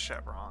 3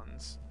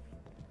 chevrons.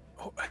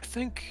 Oh, I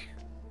think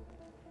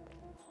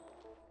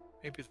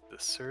maybe the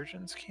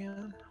surgeons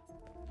can.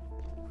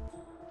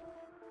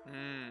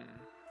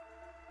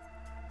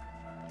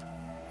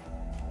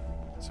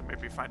 So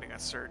maybe finding a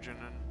surgeon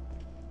and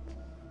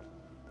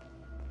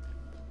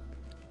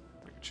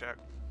we can check.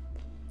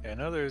 Yeah, I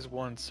know there's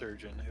one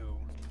surgeon who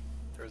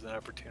there's an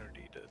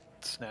opportunity to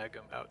snag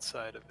him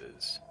outside of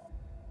his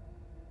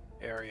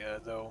area,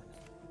 though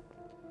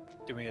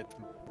doing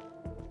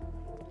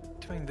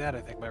that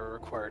I think might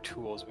require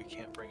tools we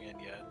can't bring in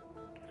yet.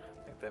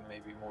 I think that may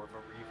be more of a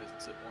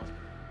revisit one.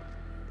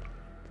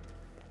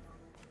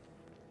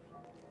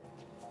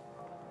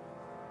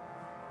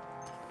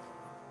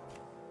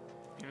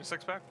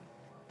 Unisex back?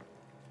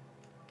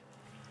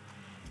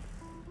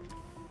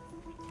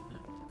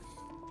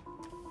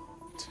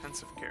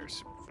 Intensive care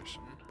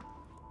supervision.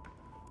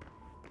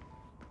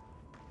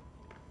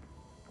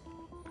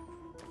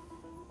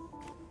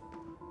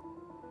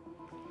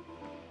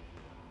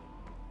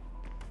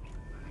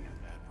 I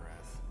got bad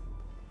breath.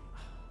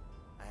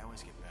 I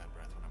always get bad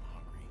breath when I'm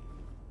hungry.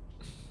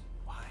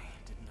 Why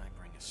didn't I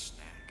bring a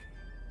snack?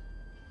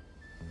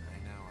 I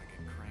know I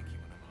get cranky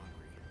when I'm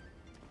hungry.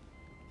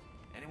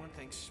 Anyone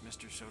thinks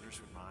Mr. Soders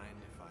would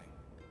mind if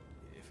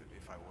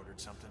I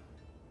ordered something?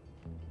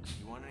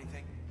 You want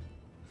anything?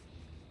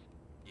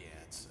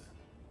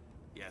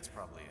 Yeah, it's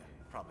probably a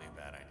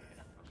bad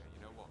idea. Okay,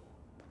 you know what?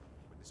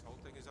 When this whole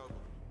thing is over,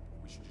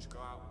 we should just go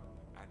out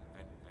and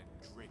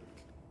drink.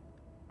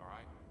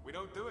 Alright? We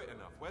don't do it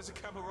enough. Where's the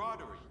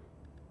camaraderie?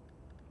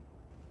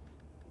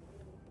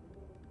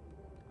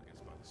 I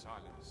guess by the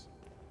silence.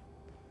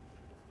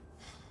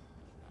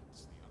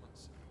 That's the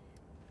answer.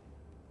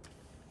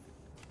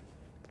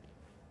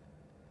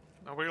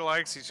 Nobody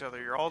likes each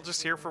other. You're all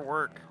just here for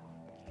work.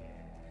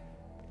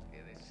 Yeah,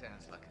 this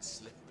sounds like a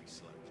slippery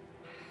slope.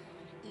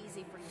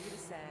 Easy for you to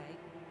say.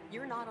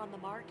 You're not on the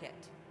market.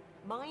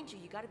 Mind you,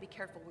 you gotta be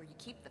careful where you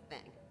keep the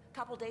thing. A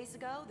couple days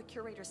ago, the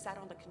curator sat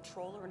on the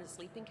controller in a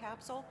sleeping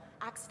capsule,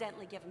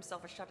 accidentally gave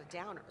himself a shot of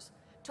downers.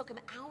 Took him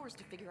hours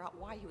to figure out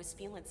why he was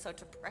feeling so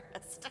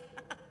depressed.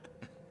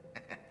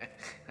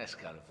 That's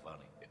kind of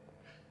funny.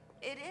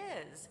 It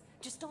is.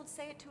 Just don't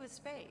say it to his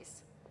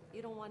face.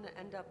 You don't want to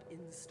end up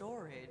in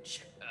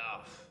storage.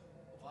 Oh,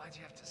 why'd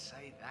you have to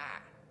say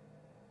that?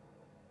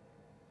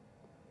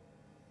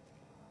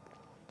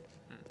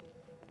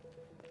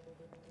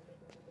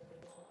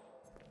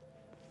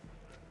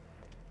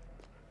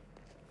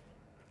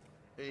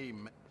 Hey,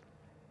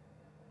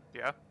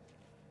 Yeah?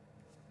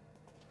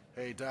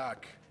 Hey,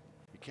 Doc.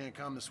 You can't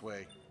come this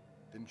way.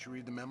 Didn't you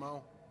read the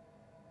memo?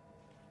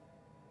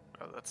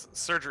 Oh, that's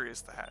surgery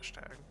is the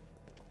hashtag.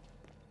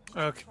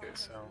 Okay,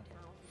 so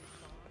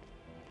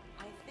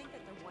I think that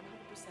they're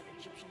 100%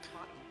 Egyptian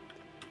cotton,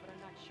 but I'm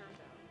not sure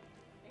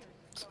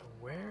though.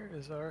 where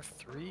is our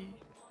 3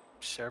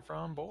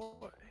 chevron boy?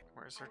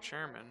 Where's our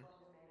chairman?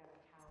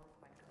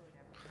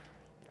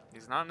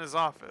 He's not in his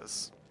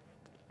office.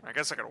 I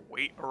guess I gotta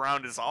wait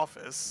around his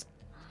office.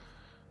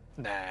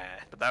 Nah.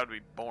 But that would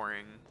be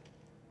boring.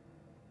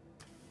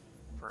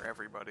 For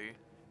everybody.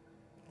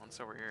 What's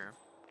over here?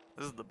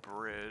 This is the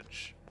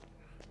bridge.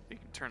 You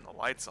can turn the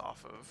lights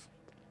off of.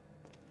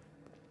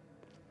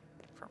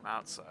 From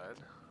outside.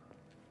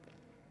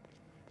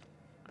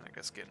 And I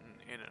guess getting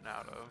in and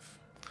out of.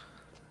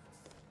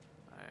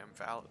 I am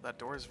valid. That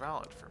door is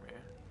valid for me.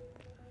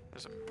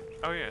 There's a.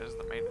 Oh yeah, there's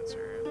the maintenance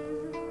area.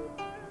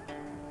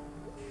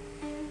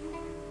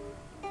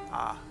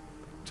 Ah.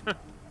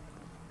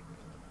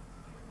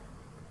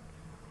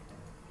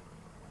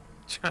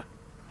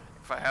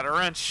 If I had a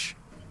wrench.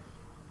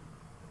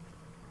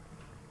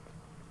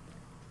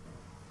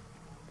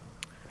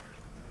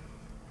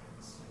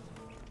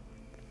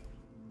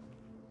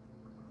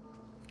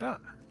 Ah.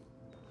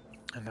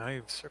 And now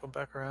you've circled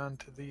back around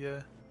to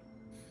the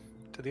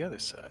other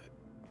side.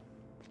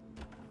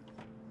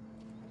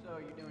 So,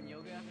 you're doing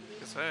yoga after this?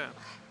 Yes, I am.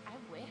 I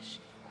wish.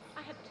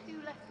 I had 2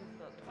 lessons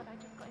booked, but I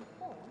just got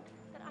informed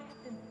that I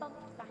have been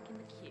bumped back in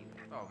the queue.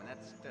 Oh, and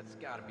that's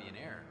gotta be an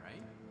error,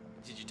 right?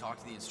 Did you talk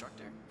to the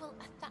instructor? Well,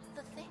 that's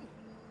the thing.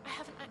 I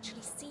haven't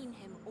actually seen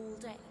him all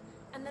day.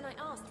 And then I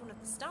asked one of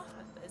the staff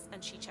members,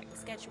 and she checked the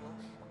schedule.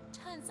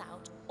 Turns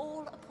out,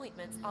 all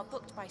appointments are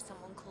booked by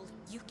someone called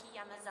Yuki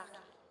Yamazaki.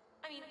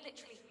 I mean,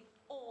 literally,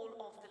 all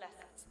of the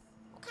lessons.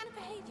 What kind of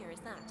behavior is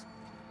that?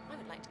 I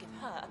would like to give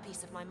her a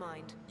piece of my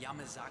mind.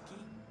 Yamazaki?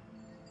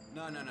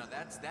 No,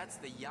 that's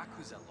the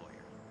Yakuza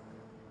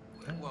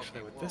lawyer. Well,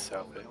 Actually, with this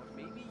outfit,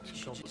 maybe you she's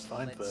should going to just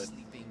find let the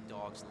sleeping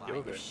dogs lie.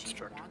 yoga If she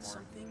instructor wants more.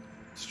 something,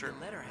 It's true. then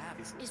let her have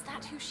it. Is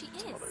that who she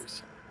is?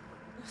 Others.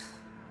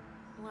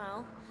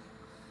 Well,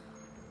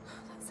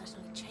 that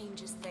certainly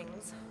changes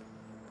things.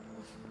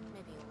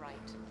 Maybe you're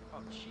right.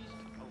 Oh, she's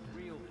a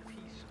real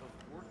piece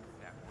of work,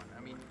 that one.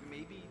 I mean,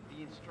 maybe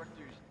the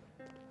instructor's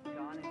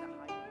gone into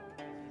hiding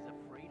because he's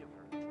afraid of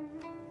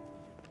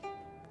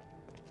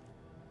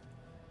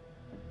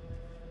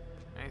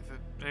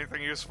her.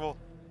 Anything useful?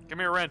 Give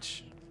me a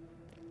wrench.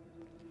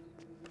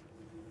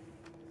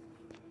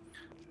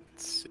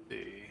 Let's see.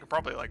 You could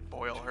probably like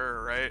boil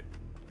her, right?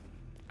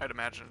 I'd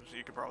imagine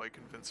you could probably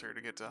convince her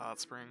to get to hot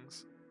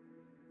springs.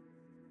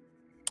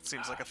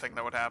 Seems like a thing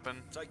that would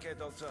happen. Take care,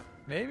 Doctor.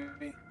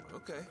 Maybe.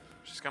 Okay.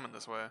 She's coming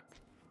this way.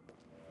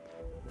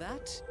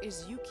 That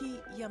is Yuki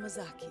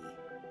Yamazaki,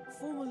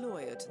 former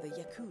lawyer to the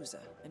Yakuza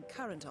and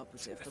current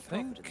operative for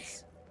think-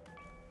 Providence.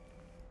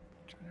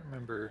 Trying to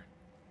remember.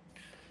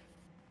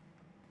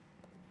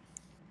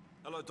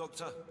 Hello,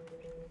 Doctor.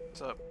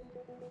 What's up?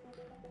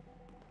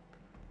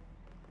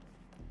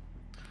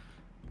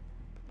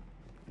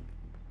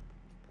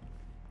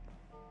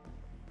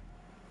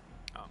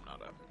 Oh,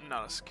 I'm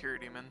not a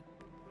security man.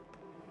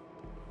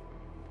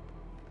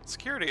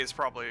 Security is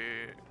probably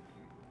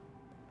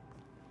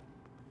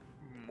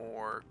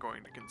more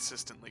going to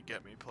consistently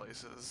get me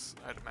places,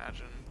 I'd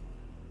imagine.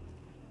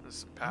 There's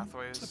some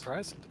pathways.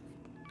 Surprised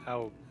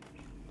how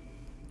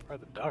far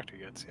the doctor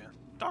gets you.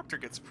 Doctor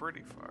gets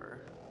pretty far.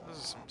 Those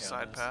are some Yeah,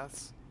 side it is.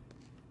 paths.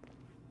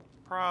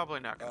 Probably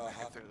not gonna make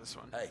it through this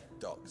one. Hey,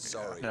 Doc.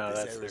 Sorry, No, this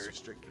that's area's their-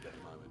 restricted at the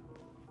moment.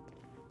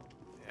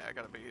 Yeah,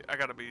 I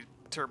gotta be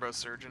turbo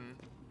surgeon.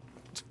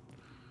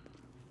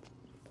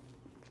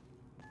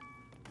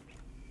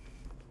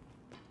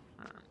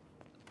 Alright.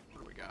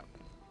 What do we got?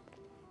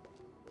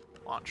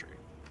 Laundry.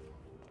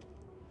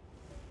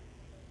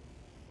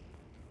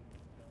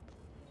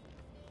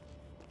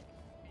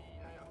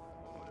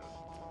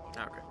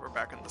 Okay, we're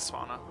back in the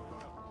sauna.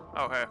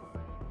 Oh, hey.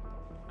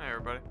 Hey,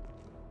 everybody.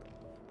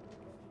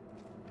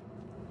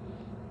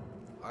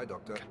 Hi,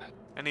 Doctor.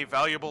 Any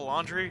valuable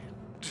laundry?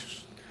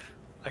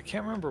 I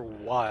can't remember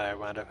why I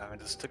wound up having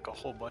to stick a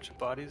whole bunch of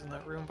bodies in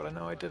that room, but I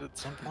know I did at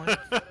some point.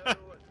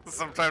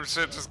 Sometimes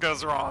shit just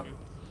goes wrong.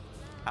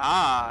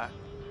 Ah,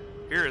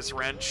 here is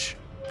wrench.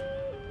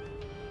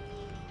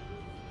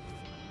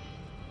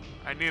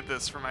 I need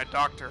this for my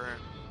doctor.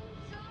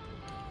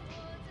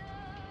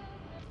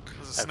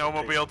 There's a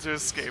snowmobile to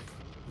escape.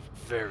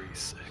 Very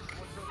sick.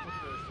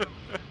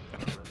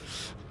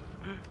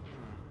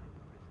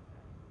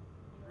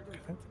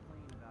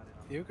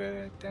 You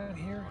go down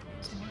here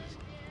somewhere?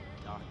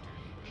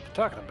 They're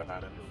talking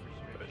about him.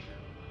 But... Guess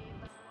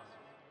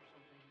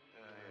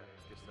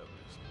that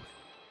would explain.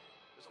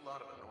 There's a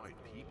lot of annoyed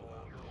people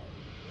out there.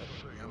 That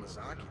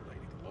Yamazaki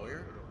lady, the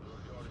lawyer,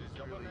 she's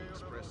really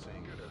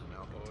expressing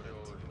malcontent.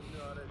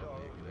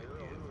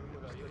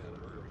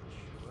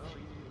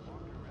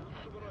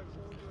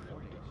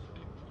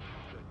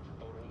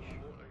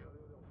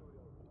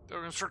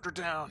 Dog instructor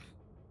down.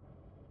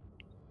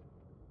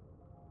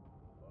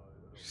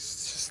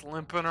 He's just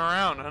limping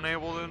around,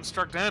 unable to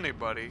instruct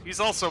anybody. He's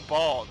also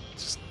bald,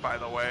 just by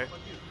the way.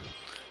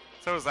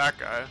 So is that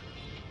guy.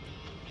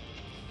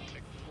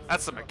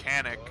 That's the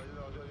mechanic.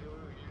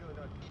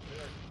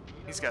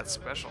 He's got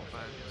special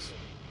things.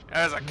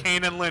 There's a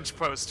Kane and Lynch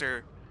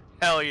poster.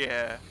 Hell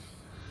yeah.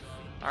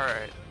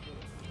 Alright.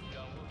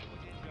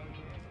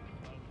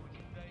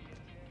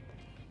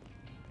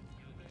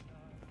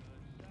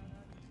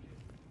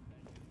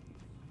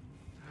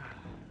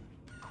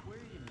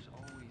 Aquariums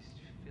always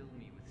fill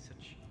me with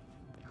such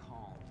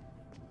calm.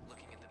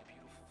 Looking at the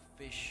beautiful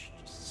fish,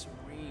 just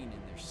serene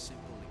in their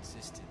simple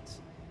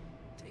existence.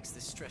 Takes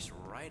the stress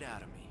right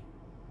out of me.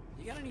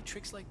 You got any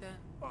tricks like that?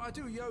 Well, I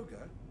do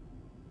yoga.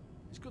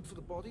 It's good for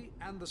the body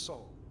and the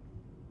soul.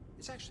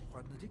 It's actually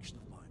quite an addiction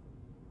of mine.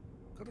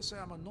 Gotta say,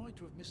 I'm annoyed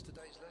to have missed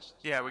today's lesson.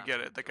 Yeah, we get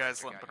it. The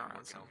guy's limping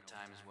around. So.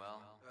 Time as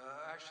well.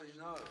 Actually,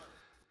 no.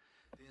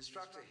 The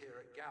instructor here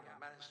at Gamma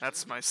managed to...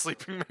 That's my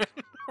sleeping man.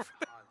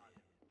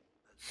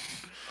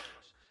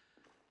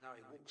 Now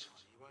he walks on,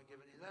 he won't give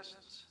any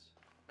lessons.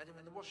 Met him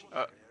in the washing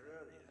area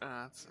earlier.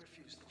 That's He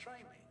refused to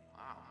train me.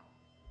 Wow.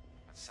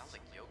 That sounds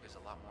like yoga's a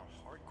lot more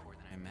hardcore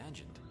than I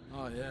imagined.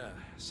 Oh yeah,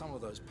 some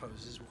of those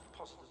poses will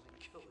positively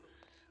kill you.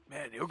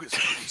 Man,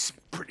 yoga's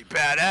pretty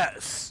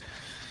badass.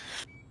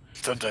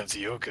 Sometimes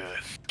yoga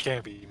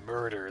can be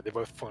murder. They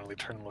both pointedly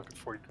turn and look at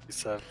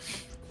 47.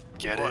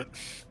 Get What? it?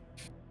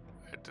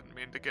 I didn't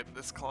mean to get in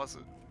this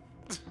closet.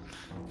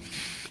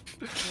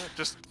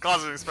 Just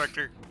closet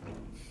inspector.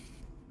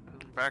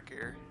 Back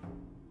here.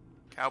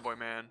 Cowboy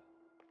man.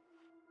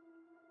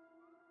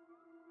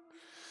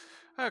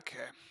 Okay.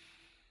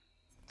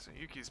 So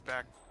Yuki's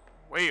back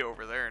way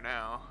over there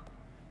now.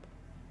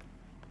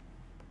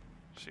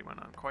 She went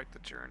on quite the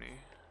journey.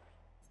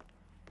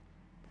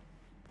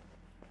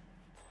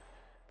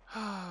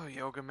 Oh,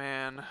 Yoga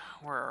Man,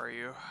 where are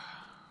you?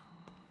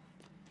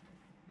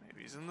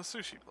 Maybe he's in the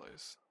sushi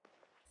place.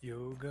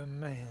 Yoga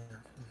man,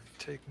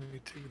 take me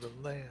to the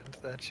land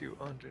that you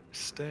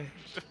understand.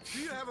 Do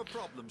you have a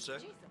problem, sir?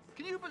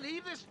 Can you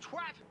believe this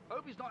twat?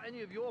 Hope he's not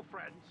any of your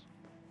friends.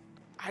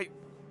 I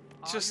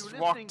Are just you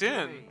walked listening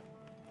to in. me?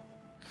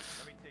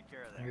 Let me take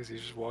care of I guess you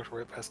just walked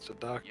right past the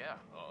dock. Yeah,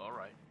 all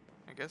right.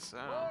 I guess so.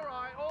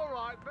 All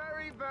right.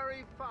 Very,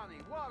 very funny.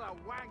 What a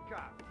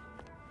wanker.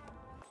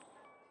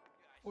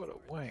 What a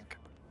wank.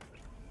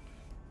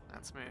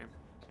 That's me.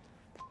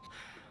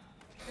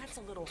 That's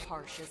a little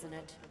harsh, isn't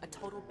it? A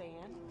total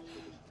ban?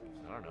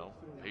 I don't know.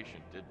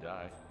 Patient did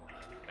die.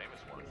 Famous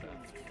one at that.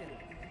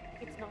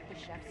 It's not the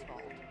chef's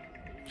fault.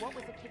 What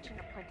was the kitchen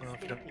apprentice Well,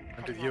 if you thinking?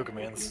 don't do the yoga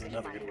man, this is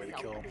another good way to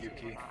kill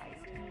Yuki.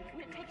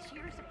 And it takes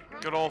years of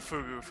practice. Good old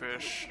fugu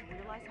fish. to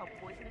realize how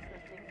poisonous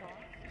those things are.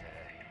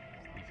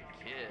 He's a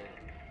kid.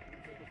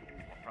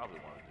 Well, probably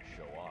wanted to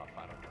show off. I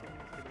don't know.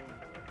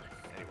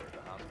 Anyway,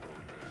 the hospital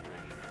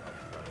administration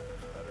probably thought it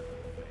was better to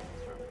pay and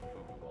serve the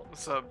food while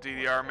What's up,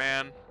 DDR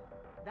man?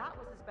 That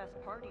was his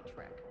best party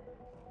trick.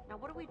 Now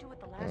what do we do with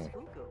the last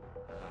fugu?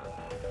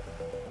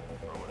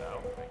 throw it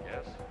out, I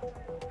guess.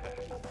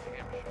 Damn sure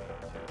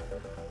too.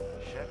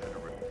 The chef had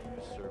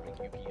refused serving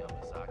Yuki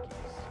Yamazaki's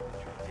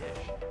signature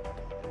dish.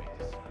 I mean,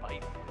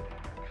 despite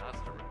her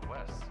constant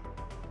requests.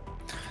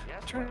 He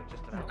asked about it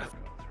just an hour ago.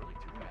 It's really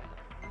too bad.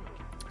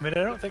 I mean,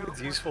 I don't think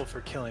it's useful for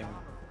killing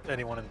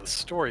anyone in the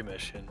story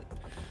mission.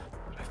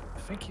 But I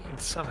think you can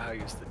somehow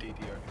use the DDR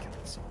to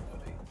kill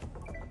somebody.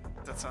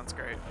 That sounds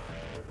great.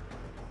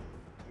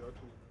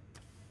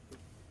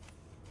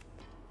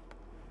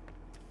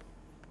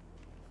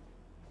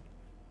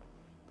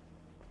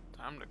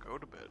 Time to go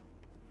to bed.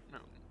 No.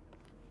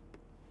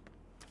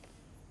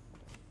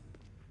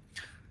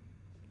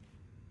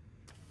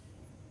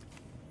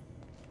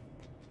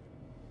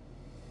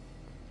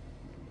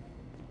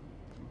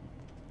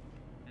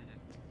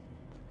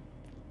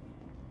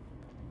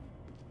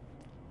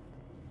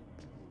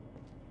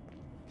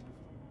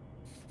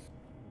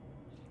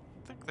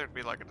 I think there'd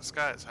be like a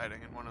disguise hiding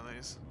in one of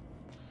these.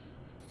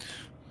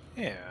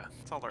 Yeah.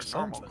 It's all their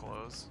something. normal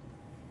clothes.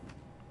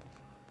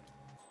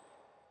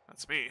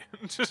 That's me.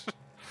 Just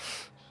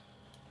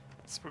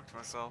spooked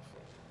myself.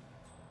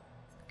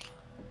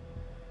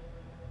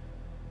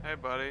 Hey,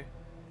 buddy.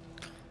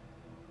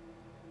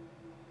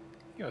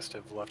 You must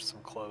have left some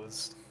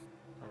clothes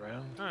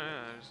around. Oh,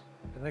 yeah, there's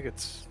I think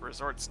it's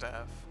resort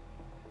staff.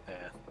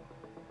 Yeah.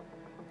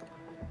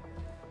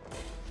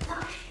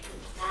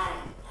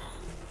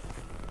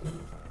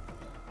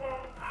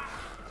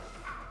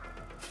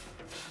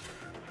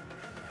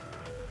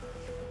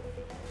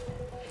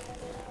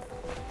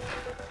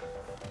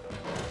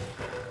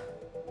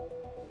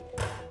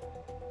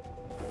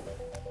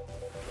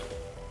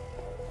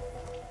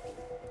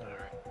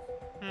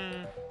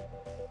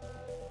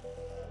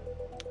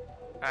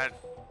 I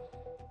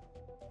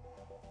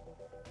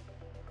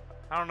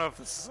don't know if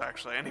this is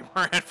actually any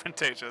more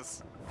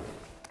advantageous.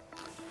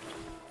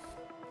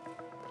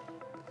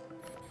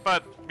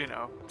 But, you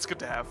know, it's good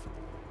to have.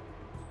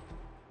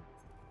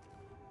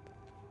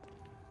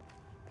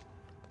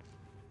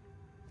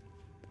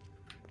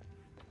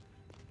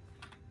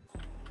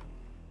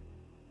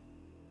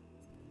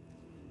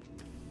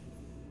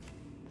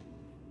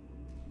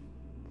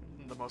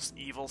 The most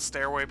evil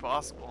stairway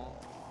possible.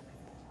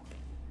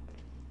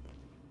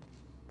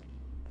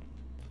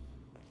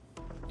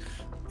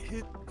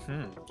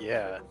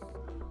 Yeah.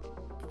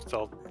 It's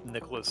all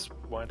Nicholas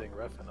Winding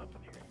Refn up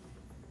in here.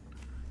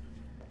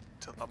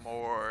 To the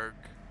morgue.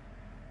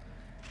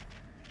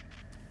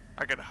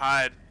 I could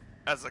hide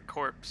as a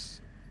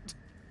corpse.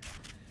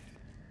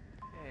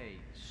 Hey,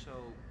 so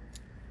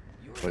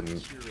you're the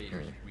Wouldn't-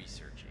 curator's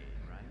research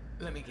aide, right?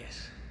 Let me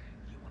guess.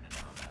 You want to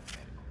know about the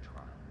medical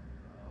trial?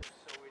 Oh,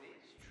 so it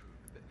is true.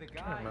 The I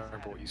can't guy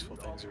remember what useful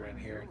things are in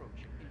here.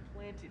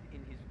 implanted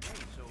in his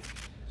brain.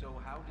 So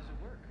how does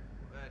it work?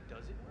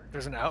 Does it work?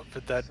 There's an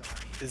outfit that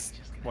is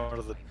one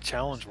of the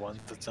challenge ones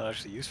that's not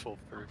actually useful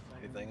for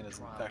anything and is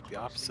in fact the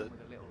opposite.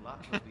 With a little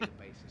luck, will be the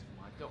basis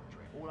for my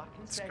doctorate. All I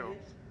can say go. is,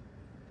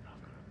 I've got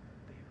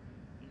a very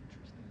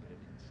interesting bit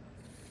of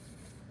insight.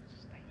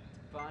 Stay.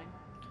 Fine.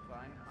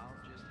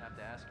 I'll just have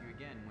to ask you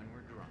again when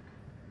we're drunk.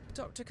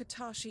 Dr.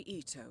 Katashi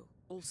Ito,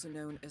 also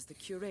known as the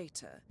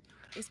Curator,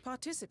 is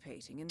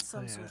participating in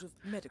some sort of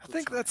I medical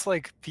think trial. that's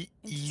like the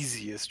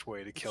easiest way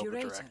to The kill the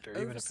Curator director,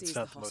 even if oversees it's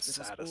not the the most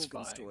hospital's organ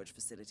satisfying. storage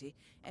facility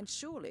and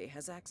surely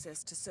has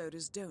access to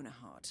Soda's donor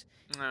heart.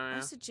 Oh, yeah. I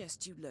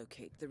suggest you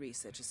locate the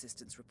Research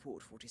Assistant's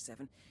Report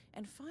 47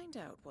 and find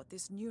out what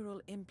this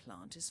neural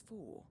implant is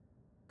for.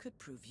 Could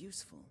prove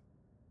useful.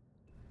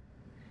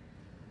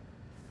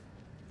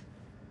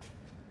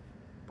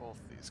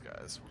 Both these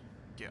guys will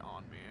get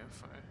on me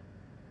if I...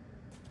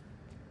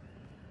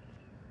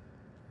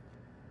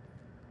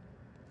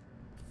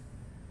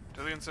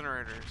 To the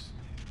incinerators.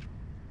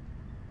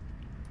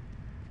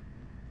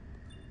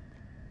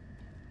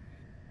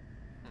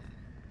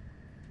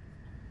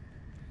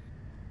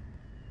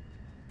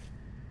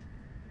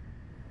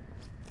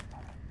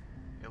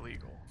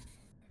 Illegal.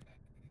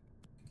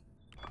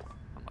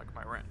 Unlike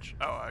my wrench.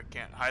 Oh, I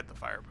can't hide the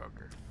fire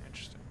poker.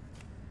 Interesting.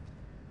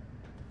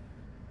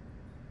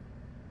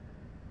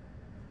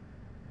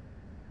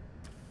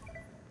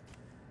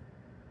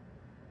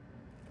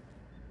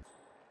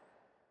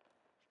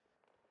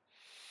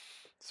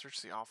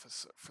 Search the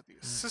office for the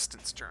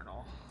assistant's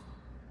journal.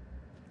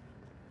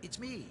 It's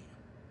me.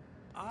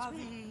 Are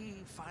the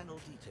final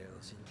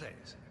details in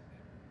place?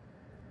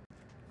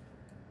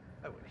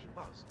 Oh, well, he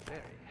was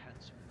very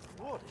handsomely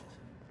rewarded.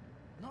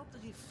 Not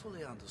that he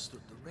fully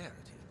understood the rarity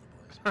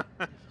of the boy's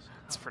magnificence.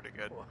 That's pretty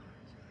good.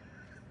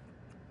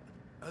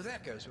 Oh,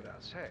 that goes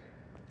without saying.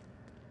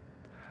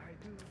 I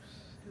do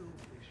still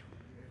wish we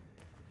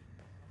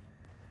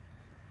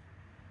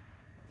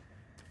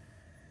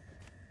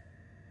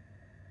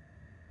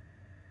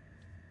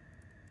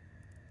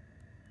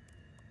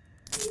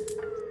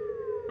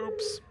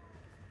Oops.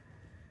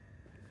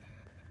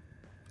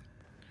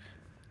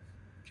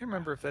 I can't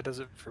remember if that does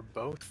it for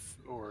both,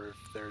 or if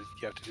there's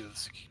you have to do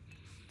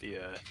the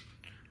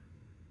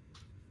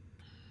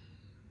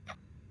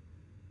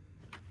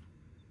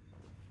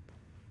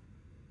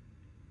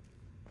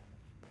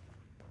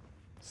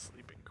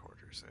Sleeping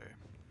quarters, eh?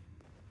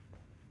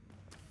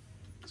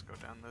 Let's go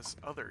down this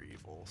other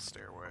evil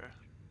stairway.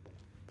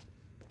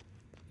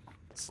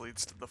 This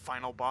leads to the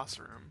final boss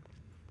room.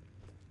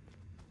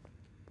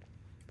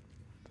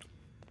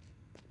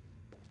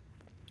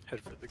 head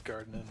for the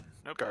Garden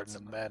Nope, Garden that's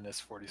of Madness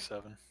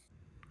 47.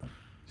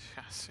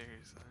 Yeah,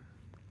 seriously.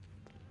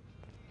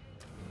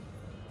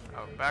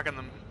 Oh, back in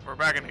the... We're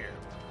back in here.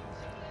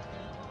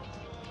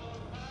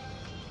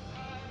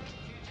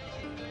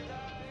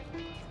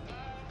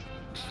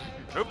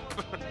 Nope.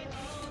 I'm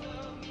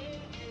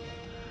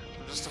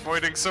just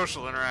avoiding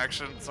social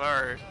interaction,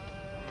 sorry.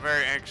 I'm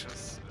very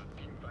anxious.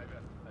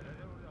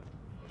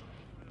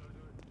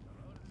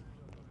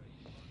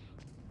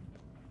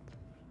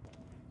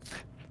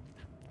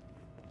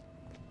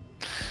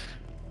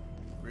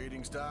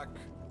 Greetings, Doc.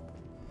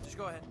 Just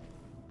go ahead.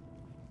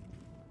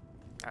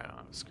 I don't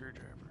have a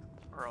screwdriver.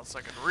 Or else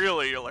I could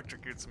really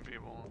electrocute some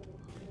people.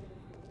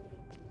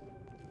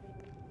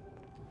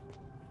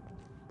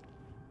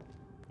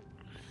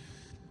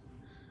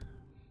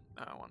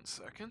 One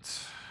second.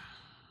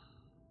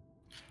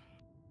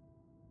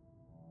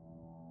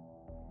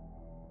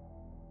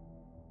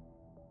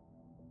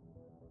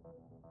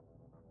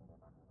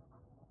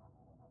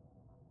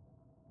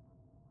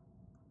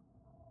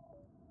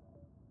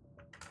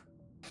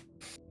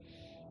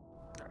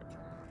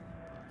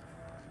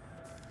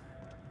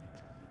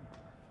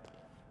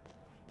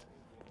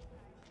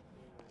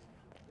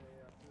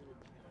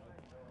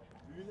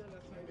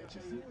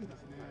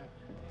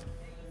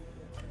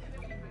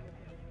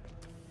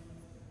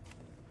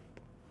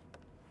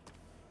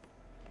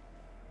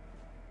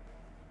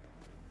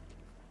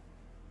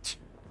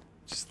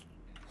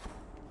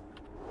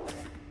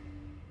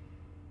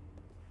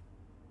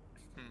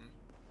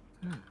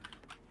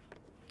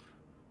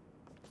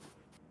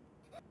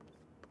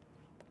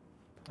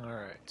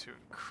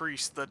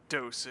 increase the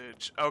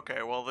dosage.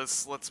 Okay, well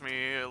this lets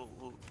me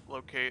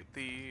locate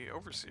the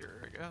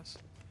Overseer, I guess.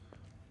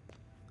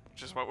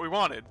 Which is what we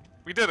wanted.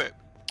 We did it.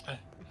 I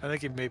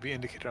think it may be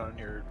indicated on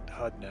your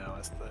HUD now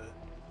as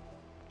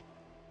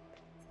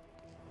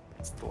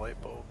the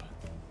light bulb.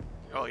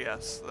 Oh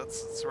yes,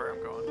 that's where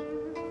I'm going.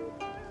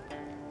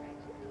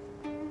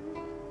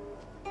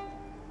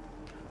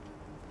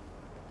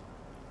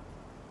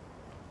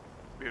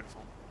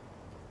 Beautiful.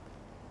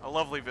 A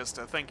lovely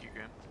vista. Thank you,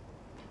 Goon.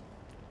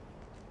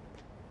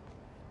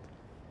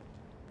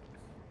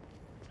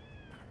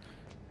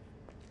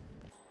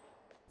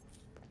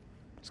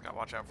 Just gotta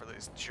watch out for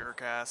these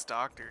jerk-ass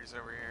doctors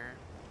over here.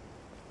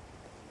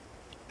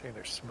 I think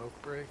there's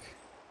smoke break.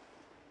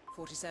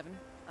 47,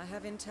 I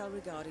have intel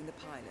regarding the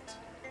pilot.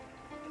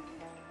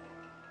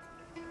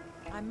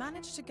 I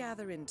managed to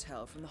gather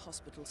intel from the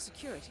hospital's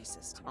security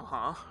system.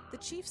 The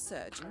chief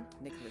surgeon,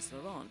 Nicholas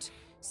Laurent,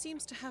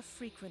 seems to have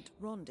frequent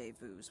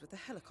rendezvous with the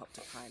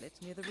helicopter pilot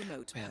near the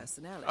remote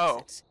personnel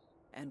exit.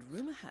 And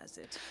rumor has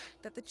it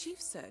that the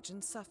chief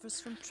surgeon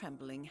suffers from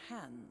trembling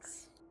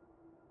hands.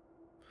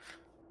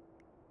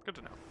 Good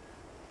to know.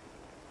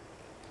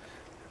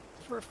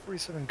 Where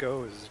 47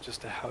 goes is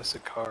just a house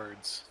of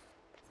cards.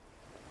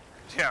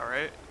 Yeah,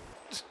 right?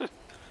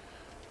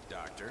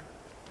 Doctor.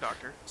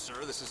 Doctor.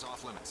 Sir, this is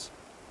off limits.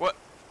 What?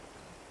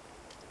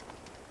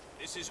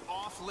 This is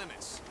off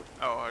limits.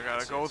 Oh, I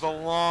gotta go the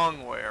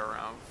long way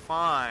around.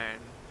 Fine.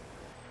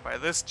 By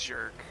this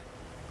jerk.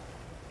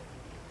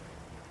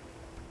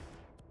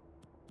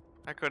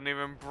 I couldn't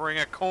even bring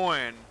a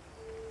coin.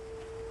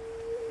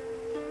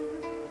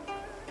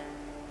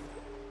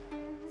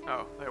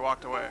 Oh, they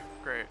walked away.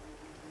 Great.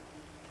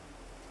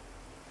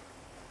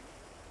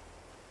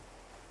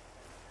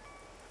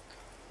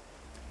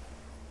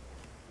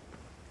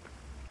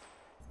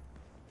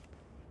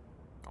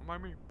 Don't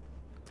mind me.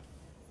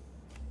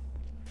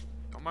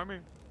 Don't mind me.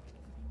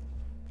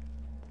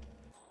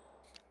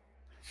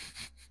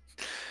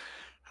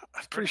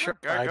 I'm pretty sure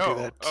I do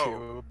that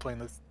too, playing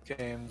this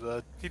game.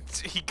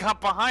 He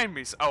got behind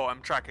me. Oh,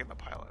 I'm tracking the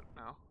pilot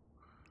now.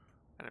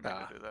 I didn't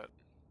mean to do that.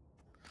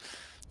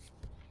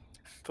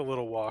 The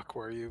little walk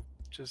where you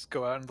just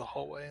go out in the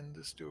hallway and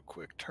just do a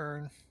quick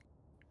turn.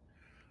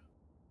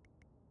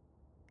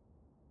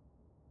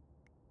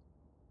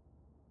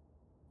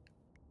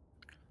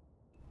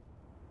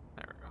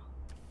 There we go.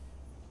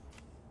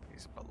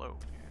 He's below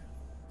me.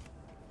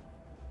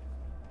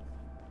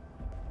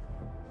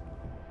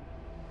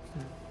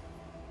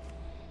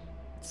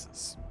 This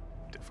is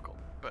difficult,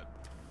 but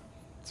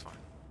it's fine.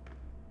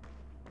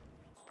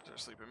 Is there a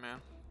sleeping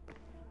man?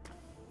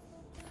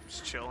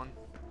 Just chilling.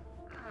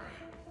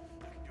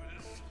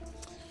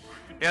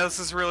 Yeah, this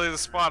is really the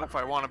spot if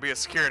I want to be a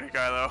security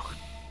guy, though.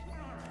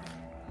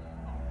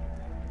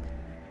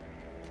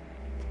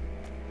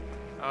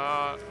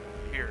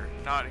 Here.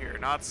 Not here.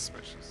 Not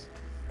suspicious.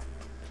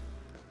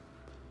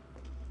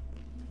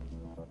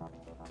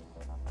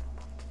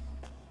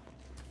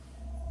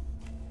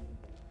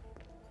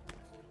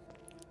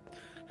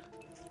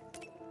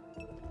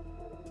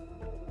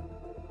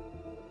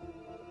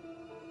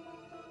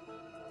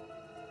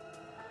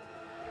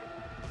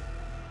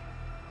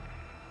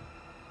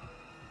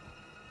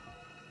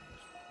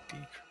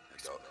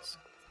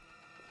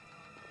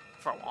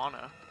 If I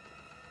wanna.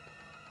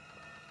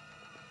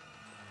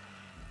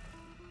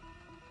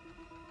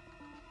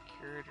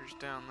 Curator's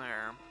down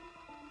there.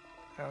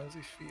 How is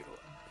he feeling?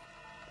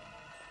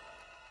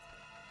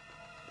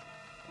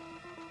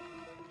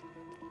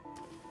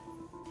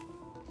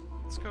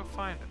 Let's go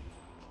find him.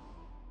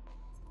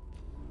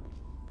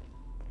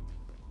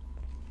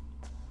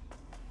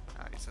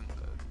 Ah, he's in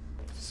the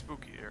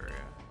spooky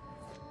area.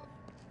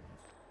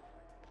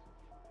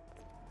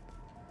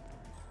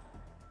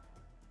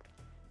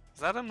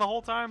 Is that him the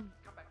whole time?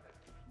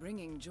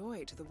 Bringing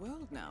joy to the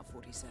world now,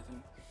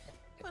 47.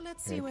 Well,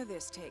 let's see where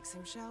this takes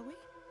him, shall we?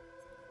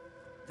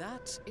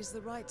 That is the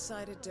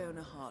right-sided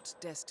donor heart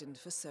destined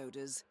for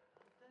sodas.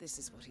 This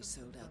is what he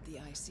sold out the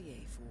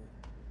ICA for.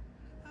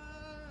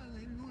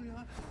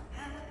 Hallelujah,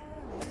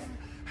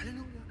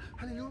 hallelujah,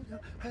 hallelujah,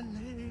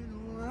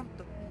 hallelujah.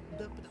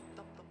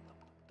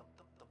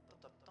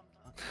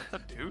 Is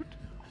that the dude?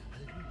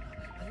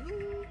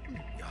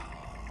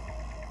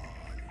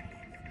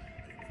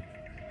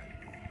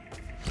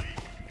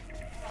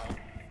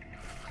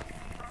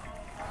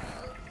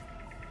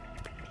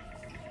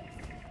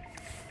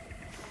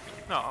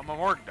 No, I'm a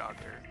morgue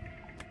doctor.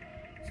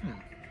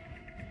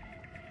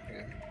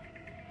 Okay.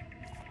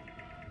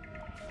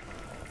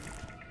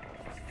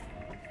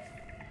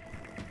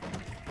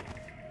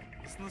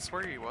 Isn't this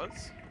where he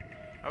was?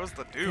 That was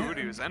the dude.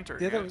 He was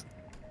entering.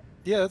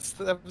 Yeah,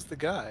 that was the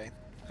guy.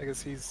 I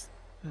guess he's.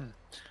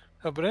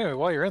 Oh, but anyway,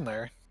 while you're in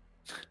there,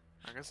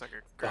 I guess I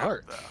could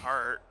grab the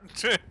heart.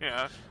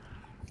 Yeah.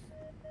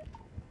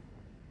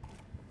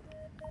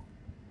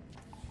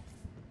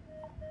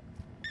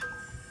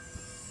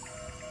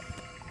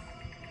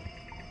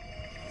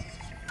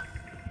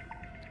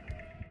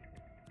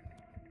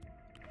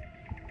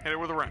 Hit it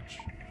with a wrench.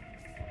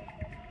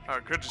 Oh,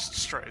 it could just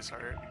destroy his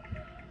heart.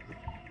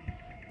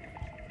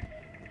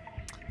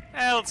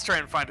 Let's try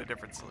and find a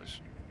different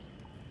solution.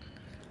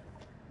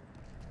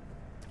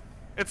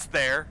 It's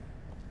there.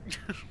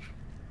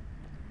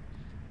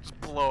 Just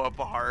blow up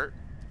a heart.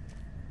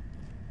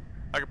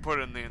 I could put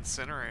it in the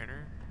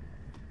incinerator.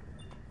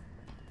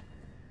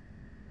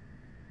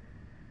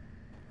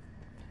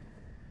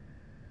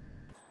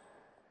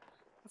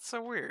 That's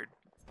so weird.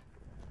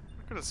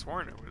 I could have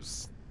sworn it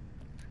was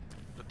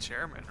the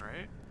chairman,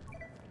 right?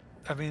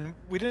 I mean,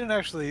 we didn't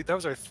actually, that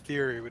was our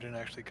theory, we didn't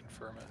actually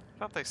confirm it. I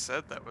thought they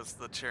said that was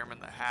the chairman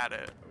that had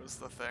it. It was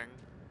the thing.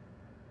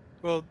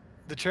 Well,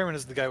 the chairman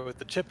is the guy with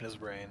the chip in his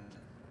brain.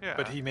 Yeah.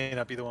 But he may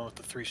not be the one with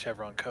the 3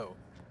 chevron coat.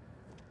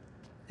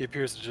 He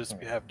appears to just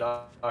have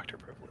doctor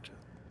privileges.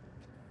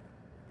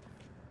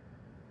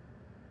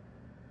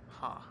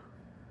 Huh.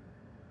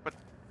 But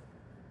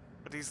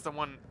he's the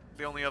one,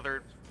 the only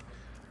other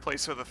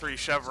place with a 3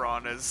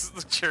 chevron is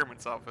the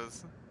chairman's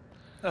office.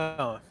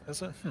 Oh,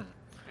 is it?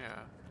 Yeah,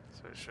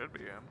 so it should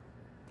be him.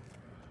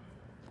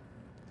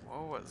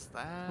 What was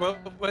that? Well,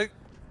 wait.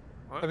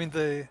 What? I mean,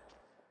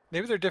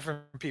 maybe they're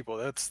different people.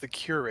 That's the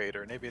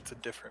curator. Maybe it's a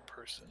different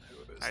person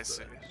who is I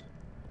see.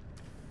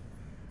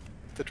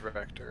 The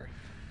director.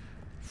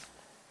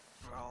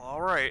 Well,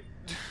 alright.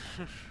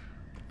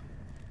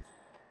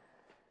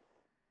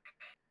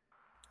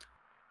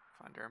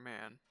 Find our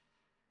man.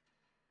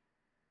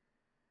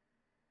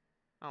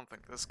 I don't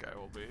think this guy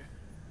will be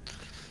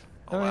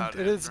allowed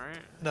it is right?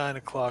 9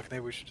 o'clock.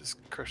 Maybe we should just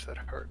crush that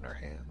heart in our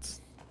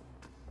hands.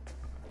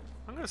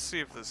 I'm gonna see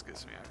if this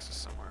gives me access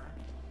somewhere.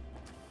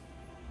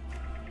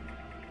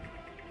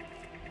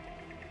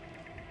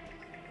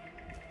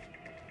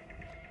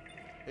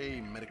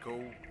 Hey, Medico.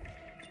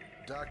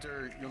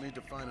 Doctor, you'll need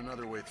to find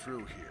another way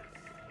through here.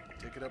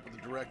 Take it up with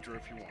the director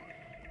if you want.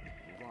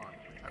 Move on.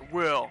 I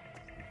will.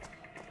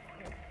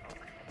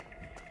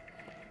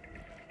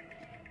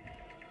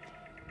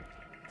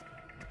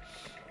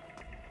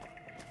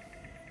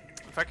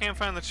 If I can't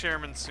find the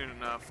chairman soon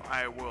enough,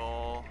 I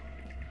will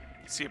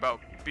see about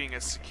being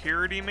a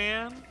security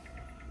man.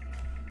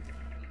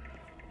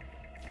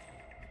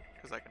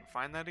 Because I can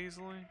find that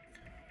easily.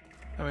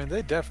 I mean,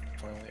 they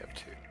definitely only have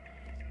 2.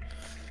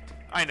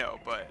 I know,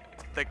 but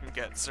they can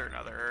get certain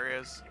other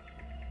areas.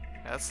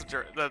 Yeah, that's the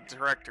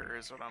director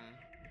is what I'm.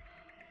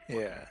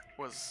 Yeah.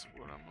 Was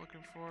what I'm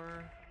looking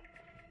for.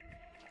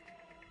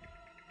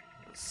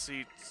 The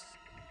seats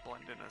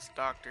blend in as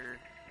doctor.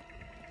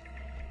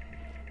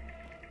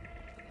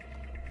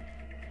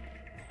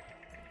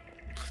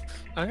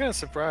 I'm kind of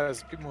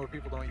surprised more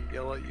people don't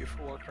yell at you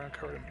for walking around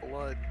covered in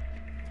blood.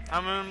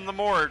 I'm in the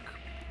morgue.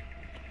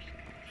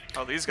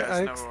 Oh, these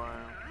guys know who I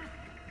am.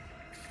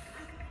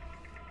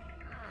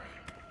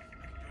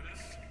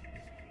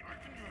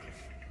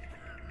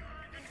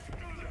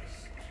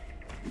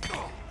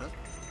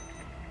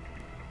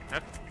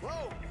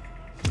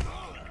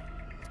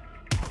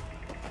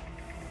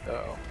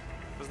 Uh-oh.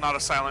 It's not a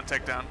silent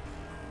takedown.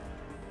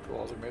 The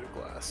walls are made of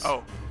glass.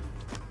 Oh.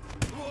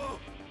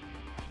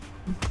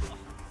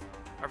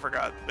 I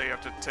forgot they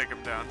have to take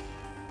him down.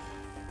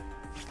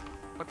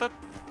 What the?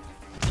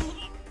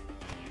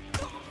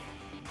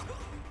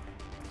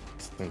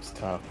 Seems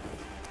tough.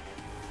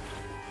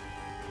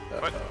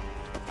 What?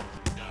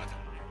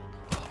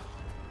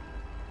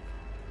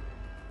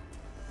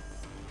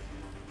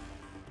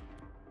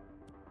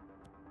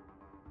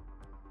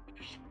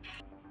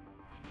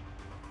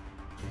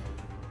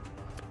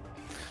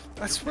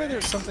 I swear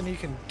there's something you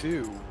can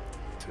do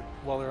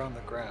while they're on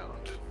the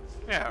ground.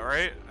 Yeah,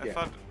 right? I Yeah.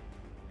 thought...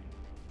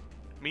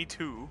 Me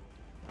too.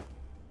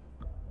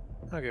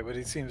 Okay, but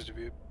he seems to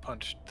be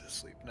punched to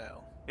sleep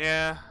now.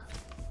 Yeah.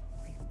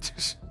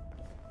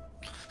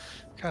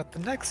 God, the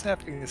neck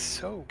snapping is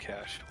so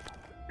casual.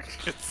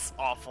 It's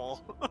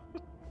awful.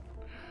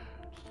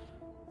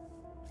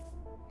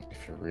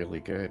 If you're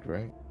really good,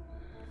 right?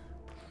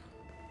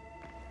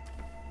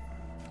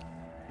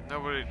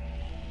 Nobody...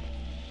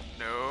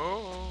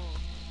 No.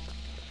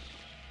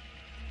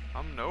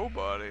 I'm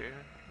nobody.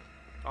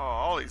 Oh,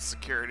 all these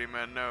security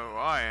men know who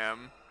I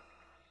am.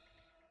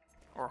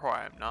 Or who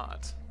I am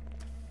not.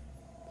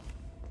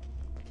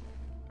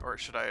 Or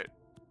should I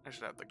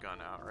should have the gun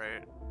out,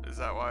 right? Is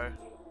that why?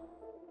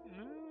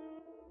 No.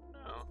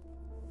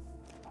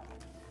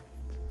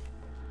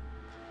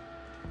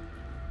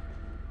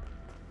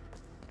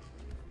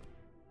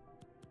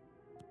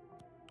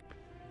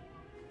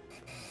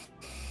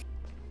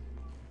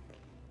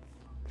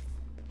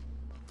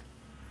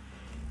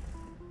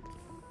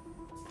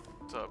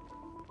 What's up?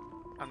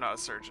 I'm not a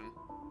surgeon.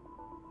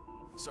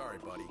 Sorry,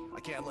 buddy. I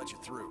can't let you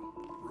through.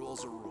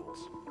 Rules are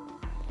rules.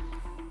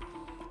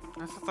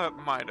 I thought that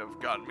might have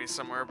gotten me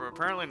somewhere, but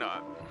apparently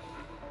not.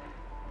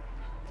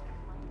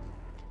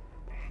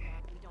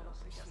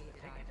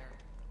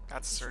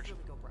 That's a surgeon.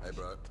 Hey,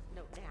 bro.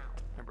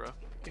 Hey, bro.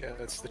 Yeah,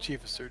 that's the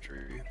chief of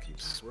surgery. He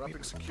keeps We're up in meeting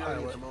with security at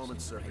pilot. the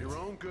moment, sir. For your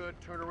own good,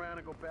 turn around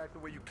and go back the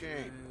way you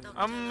came.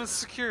 I'm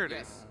security. I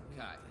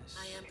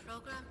am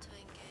programmed to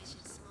engage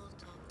in small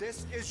talk.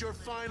 This is your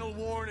final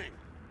warning.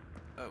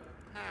 Oh.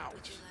 Ow.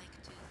 Would you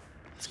like to?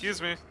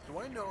 Excuse me. Do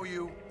I know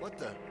you? What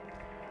the?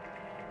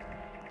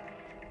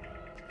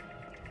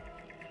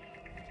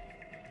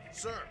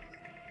 Sir!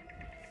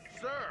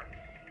 Sir!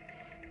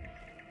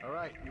 All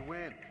right, you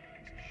win.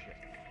 Piece of shit.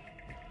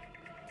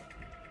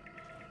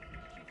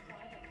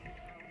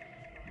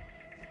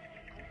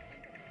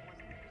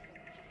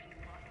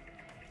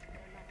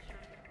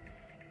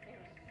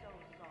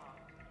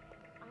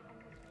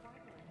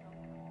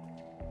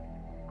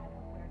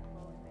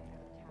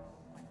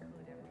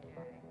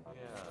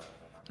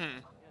 Hmm.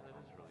 Yeah, that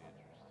is really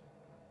interesting.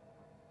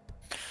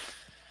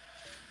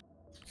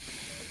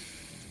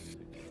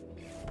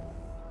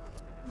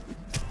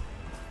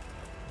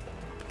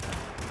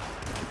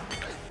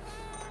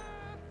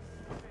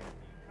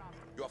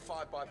 You're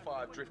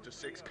 5x5, Drifter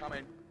 6, come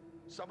in.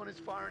 Someone is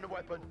firing a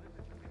weapon.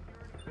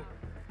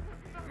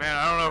 Man,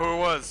 I don't know who it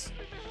was.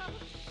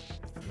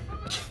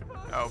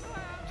 Oh.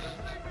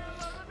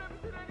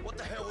 What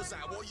the hell was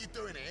that? What are you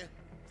doing here?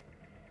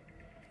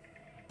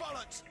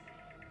 Bollocks!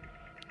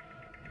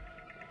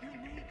 You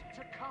need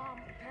to calm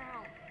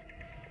down.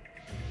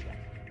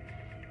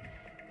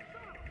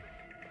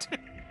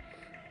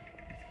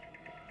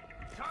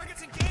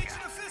 Targets engaged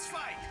in a fist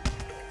fight.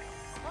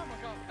 Oh my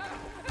god.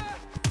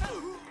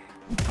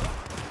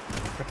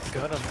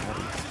 Gun him, man.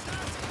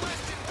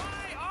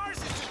 Ours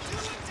is to do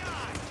and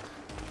die.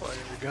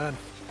 Fire your gun.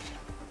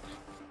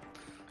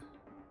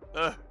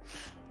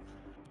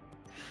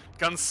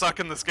 Guns suck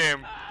in this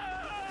game.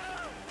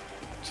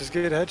 Just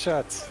get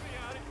headshots.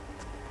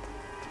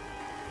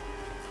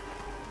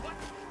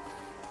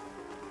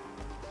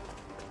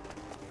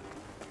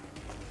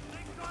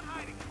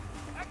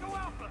 Echo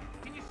Alpha,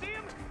 can you see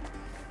him?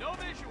 No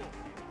visual.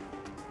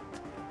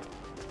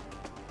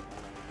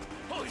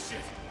 Holy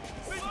shit!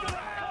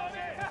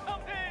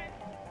 Help me!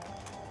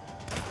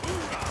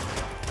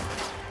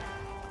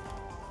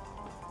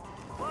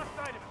 Lost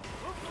sight of him.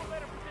 Move to a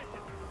better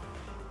position.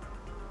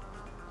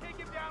 Take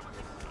him down with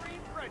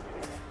extreme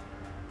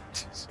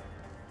prejudice.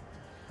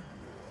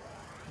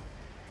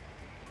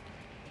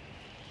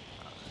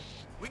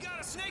 We got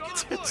a snake in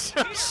the bush.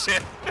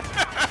 Shit.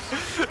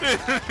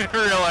 Didn't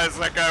realize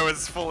that guy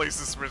was fully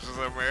suspicious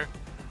of me.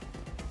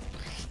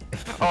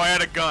 Oh, I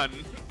had a gun.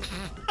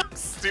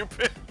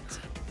 Stupid.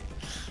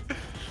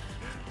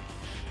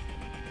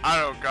 I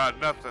don't got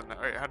nothing.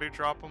 Wait, how do you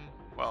drop them?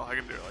 Well, I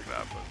can do it like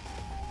that, but.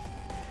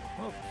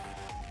 Oh.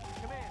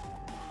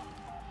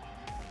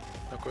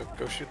 No, quick,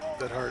 go shoot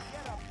that heart.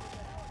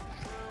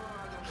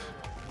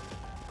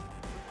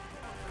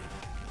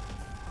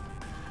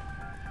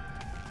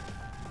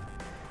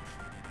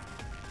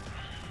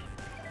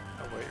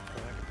 Oh wait, you're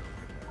probably not gonna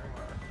get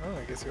there. Oh,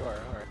 I guess you are.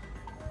 All right.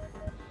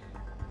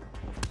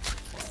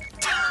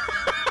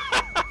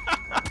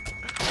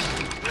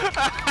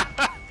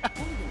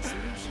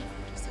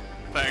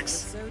 Thanks.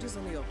 Soda's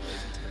on the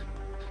operating table,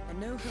 and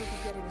no hope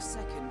of getting a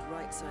second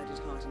right-sided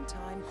heart in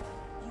time.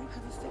 You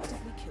have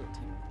effectively killed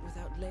him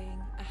without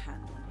laying a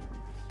hand on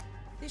him.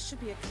 This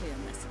should be a clear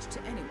message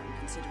to anyone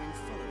considering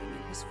following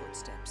in his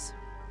footsteps.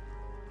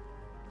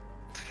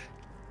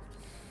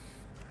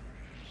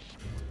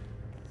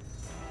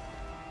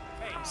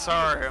 I'm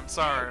sorry, I'm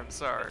sorry, I'm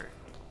sorry.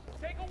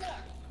 Take a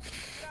walk.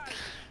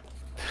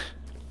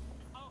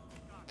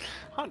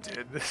 Oh,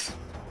 dude, this.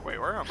 Wait,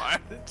 where am I?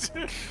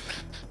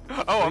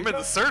 Oh, I'm in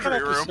the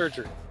surgery room.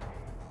 Surgery.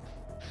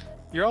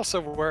 You're also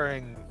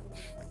wearing.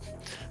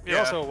 You're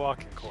also a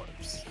walking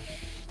corpse.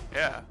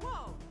 Yeah.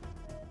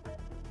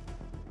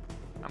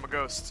 I'm a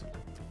ghost.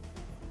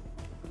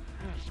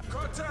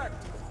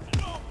 Contact!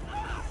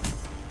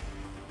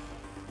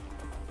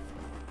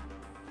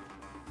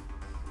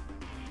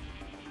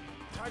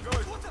 Tango!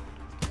 What the?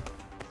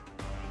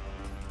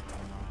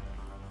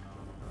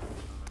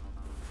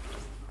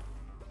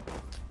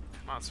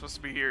 I'm not supposed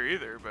to be here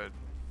either, but.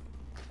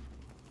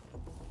 I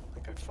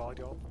think I followed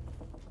y'all.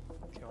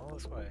 Came all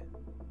this way.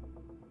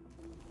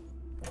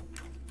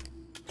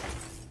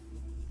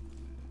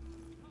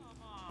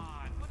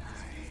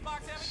 Fuse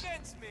box have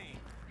against me?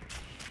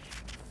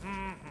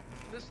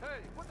 Miss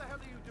Hay, what the hell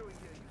are you doing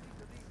here? You need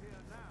to leave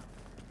here now.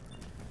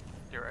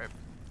 You're right.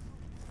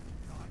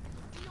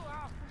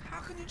 How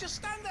can you just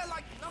stand there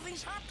like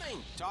nothing's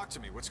happening? Talk to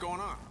me. What's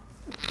going on?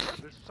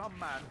 There's some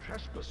man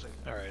trespassing.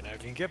 All right, now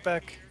if you can get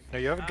back. Now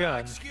you have a gun.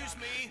 Excuse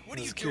me, what are in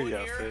the you security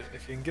doing here? outfit.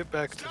 If you can get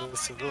back to the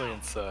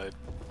civilian side,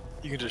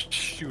 you can just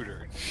shoot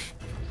her.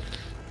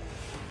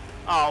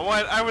 Oh,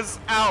 what? I was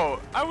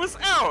out. I was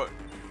out.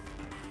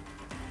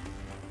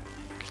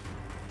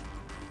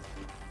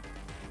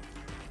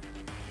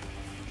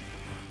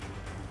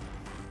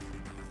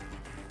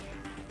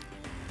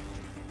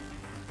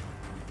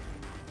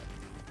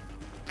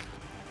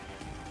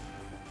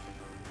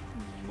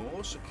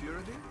 More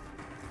security?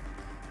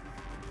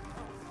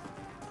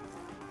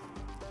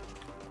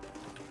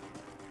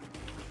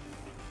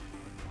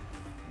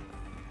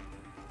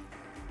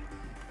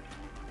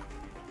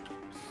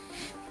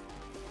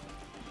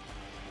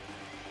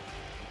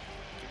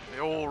 The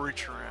old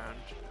reach around.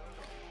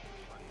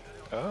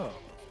 Oh.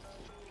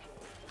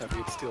 Now if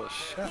you could steal a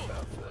chef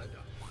outfit.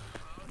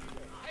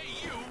 Hey,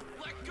 you!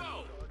 Let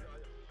go!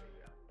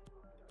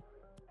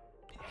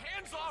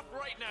 Hands off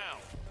right now!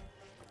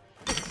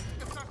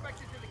 expect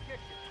you to the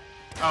kitchen.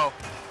 Oh.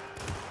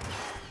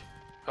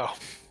 Oh.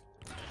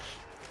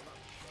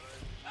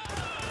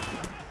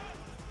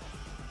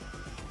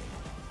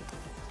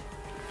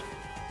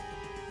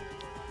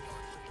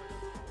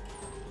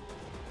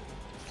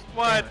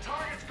 What?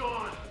 Target's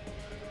gone.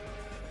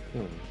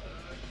 Come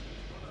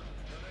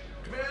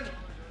in.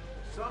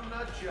 Some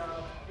nut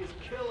job is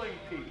killing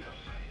people.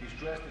 He's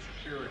dressed as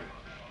security.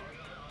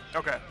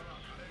 Okay.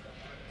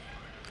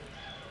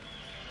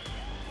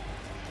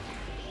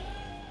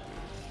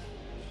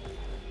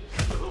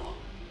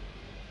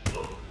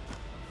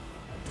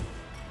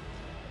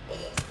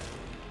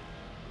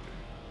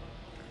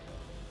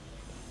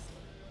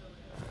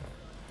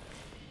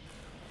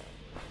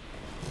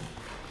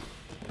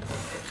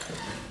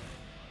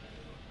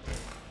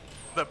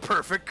 The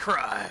perfect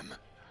crime.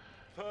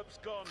 Perp's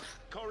gone.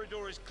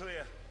 Corridor is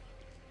clear.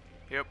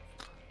 Yep.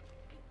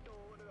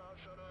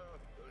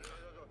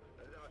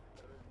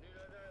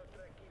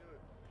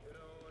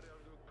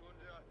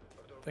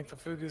 I think the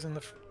fugu's in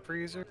the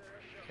freezer.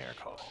 Can't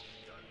recall.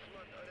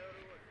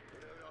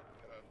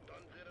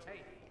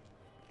 Hey,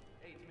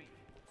 it's me.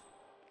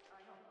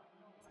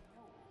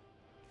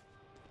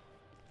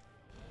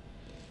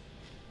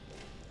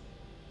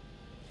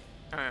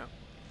 Oh yeah.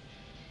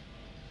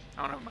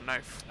 I don't have my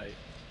knife.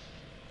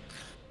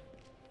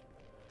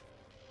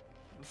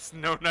 There's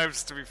no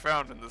knives to be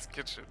found in this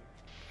kitchen.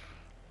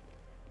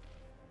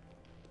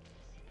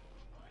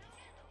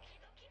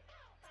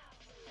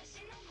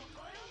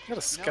 Got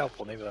a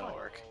scalpel, maybe that'll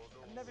work.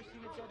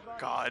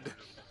 God.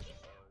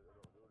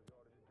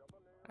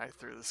 I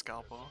threw the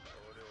scalpel.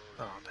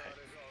 Oh, dang.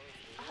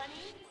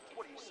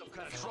 Some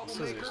kind of Scissors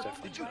troublemaker?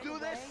 definitely. Did you do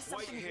this?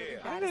 Wait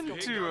here. I didn't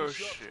do oh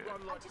shit.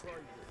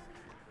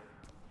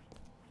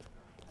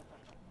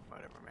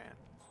 Whatever, man.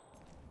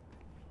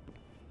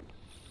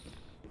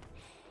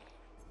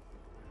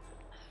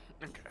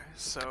 Okay,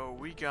 so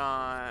we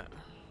got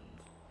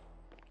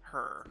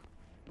her.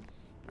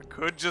 I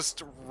could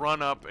just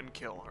run up and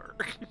kill her.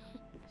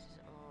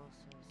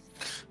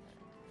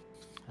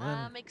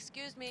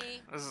 Excuse me.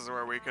 This is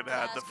where we could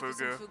add the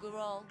fugu.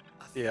 roll.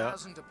 Yeah.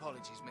 1,000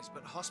 apologies, miss,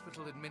 but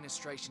hospital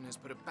administration has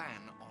put a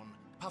ban on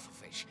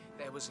pufferfish.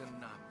 There was an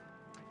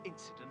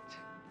Incident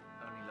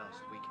only last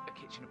week. A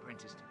kitchen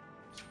apprentice.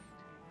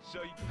 So,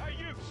 hey,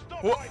 you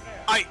stop What? right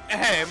there.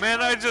 Hey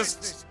man, I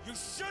just. You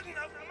shouldn't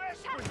have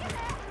messed with me.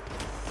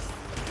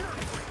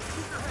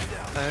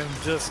 I'm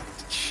just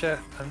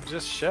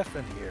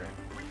chefing here.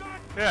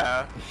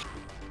 Yeah.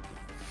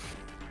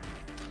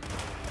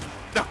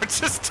 No,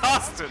 just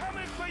tossed it.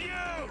 Coming for you.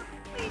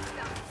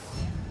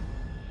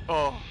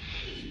 Oh.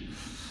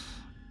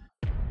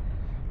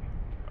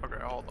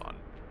 Okay, hold on.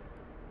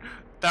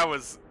 That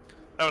was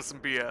some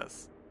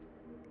BS.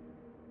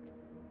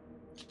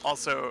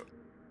 Also,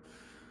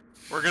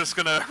 we're just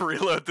gonna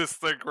reload this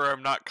thing where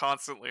I'm not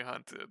constantly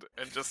hunted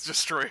and just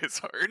destroy his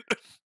heart.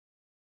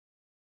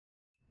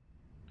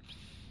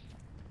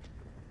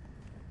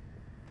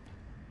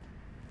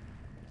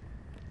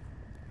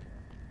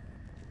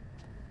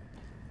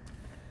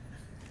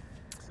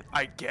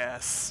 I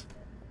guess.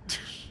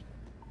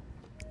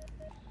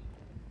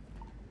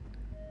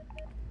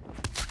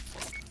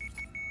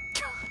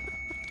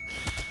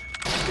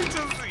 He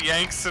just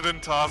yanks it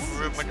and tosses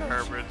it in the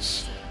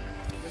garbage.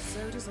 The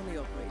soda's on the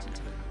operating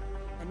table,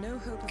 and no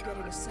hope of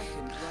getting a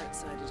second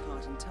right-sided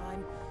heart in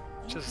time.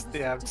 You Just have the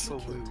effectively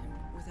absolute killed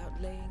him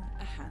without laying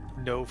a hand on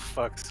him. no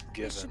fucks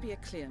This should given. be a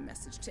clear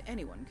message to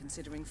anyone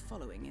considering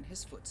following in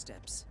his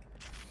footsteps.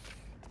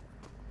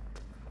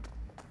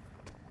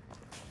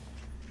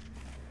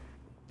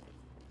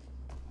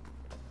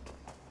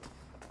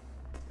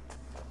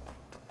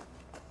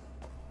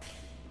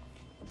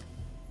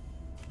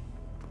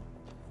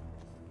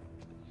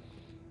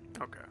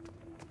 Okay.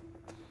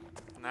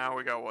 Now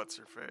we got what's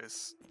her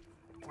face.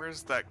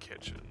 Where's that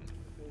kitchen?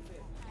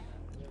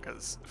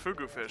 Because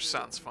fugu fish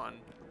sounds fun.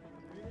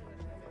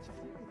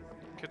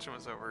 Kitchen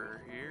was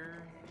over here.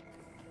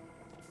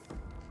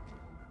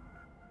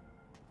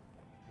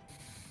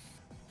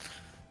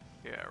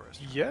 Yeah,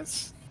 restaurant.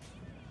 Yes?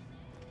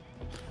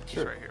 It's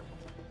Sure. right here.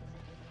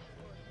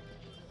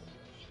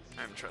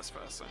 I'm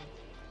trespassing.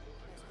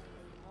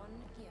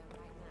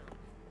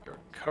 You're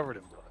covered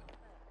in blood.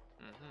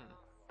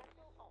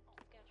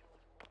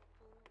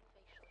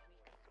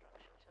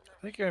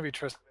 I think you're gonna be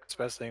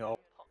trespassing all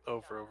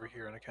over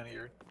here on account of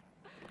your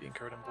being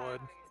covered in blood.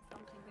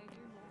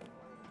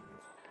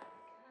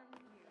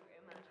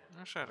 I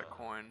wish I had a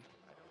coin.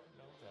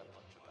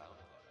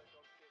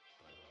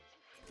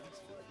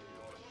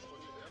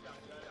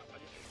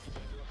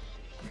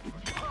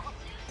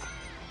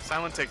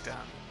 Silent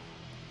takedown.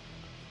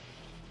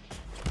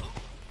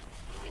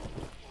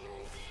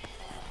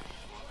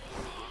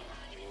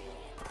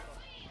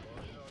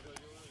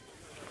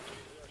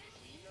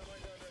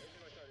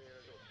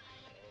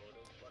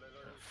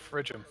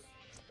 Fridge him.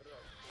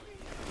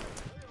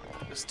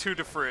 There's two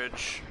to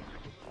fridge.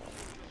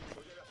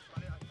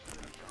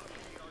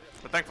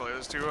 But thankfully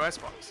there's two ice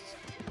boxes.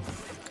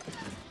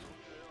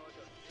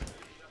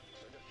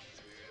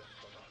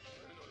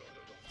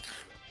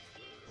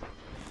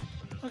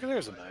 Okay,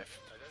 there's a knife.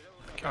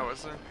 Oh,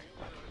 is there?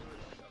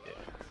 Yeah.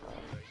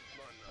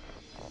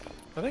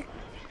 I think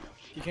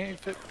you can't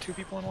fit 2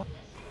 people in one.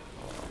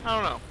 I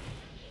don't know.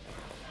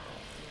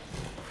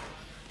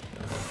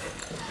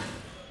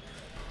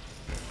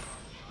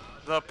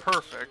 The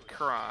perfect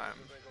crime.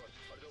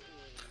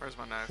 Where's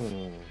my knife?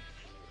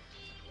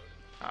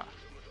 Ah.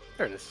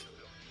 There it is.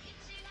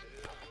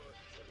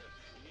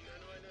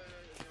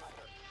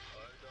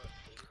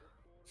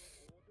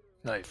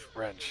 Knife,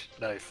 wrench,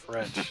 knife,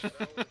 wrench.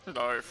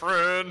 Knife,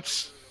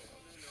 wrench.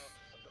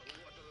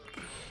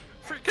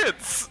 For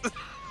kids.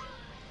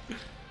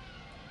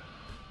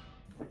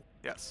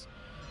 Yes.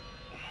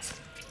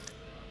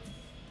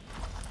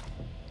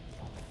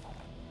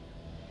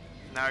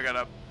 Now I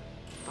gotta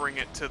bring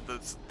it to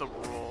the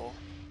roll,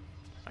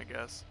 I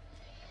guess.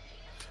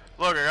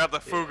 Look, I got the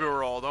fugu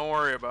roll. Don't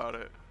worry about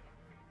it.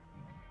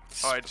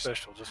 Oh, I just.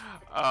 Special, just.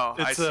 Oh,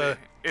 I It's see.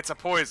 It's a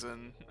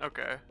poison.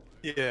 Okay.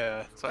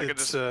 Yeah. So I could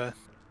it's, just.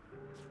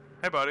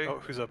 Hey, buddy. Oh,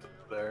 who's up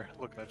there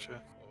looking at you?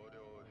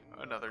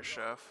 Another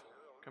chef.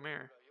 Come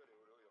here.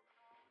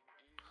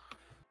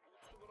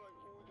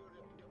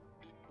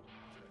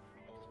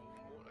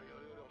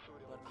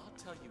 But I'll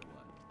tell you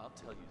what. I'll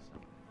tell you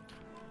something.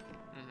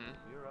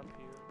 We're up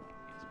here.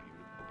 It's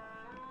beautiful.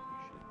 We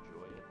should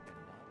enjoy it and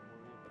not worry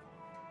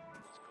about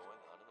what's going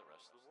on in the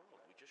rest of the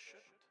world. We just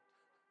shouldn't.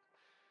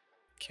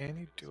 Can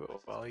you do it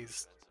while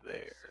he's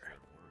there?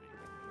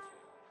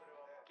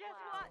 Guess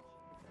what?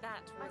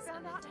 That was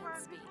an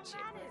intense speech.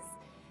 It was.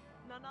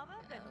 None other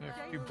than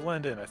If you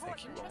blend in, I think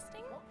he won't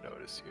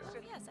notice you.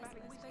 Yes, I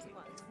suppose it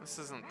was. This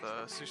isn't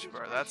the sushi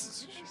bar. That's the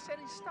sushi.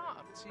 Selling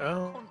startups.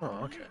 Oh,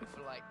 okay.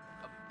 For like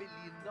 $1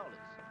 billion.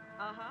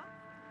 Uh-huh.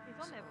 He's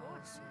on their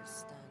board.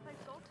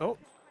 Oh,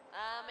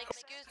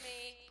 Excuse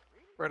me.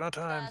 right on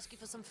Can time. I ask you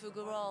for some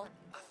fugu roll?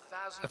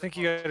 I think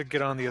you gotta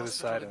get on the other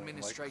Hospital side and like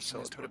administration sell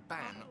has it to put a him.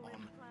 ban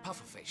on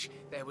pufferfish.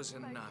 There was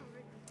an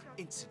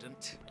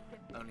incident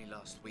only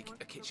last week.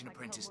 A kitchen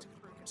apprentice took it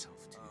upon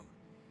himself to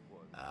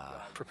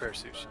Prepare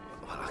sushi.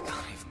 Well, I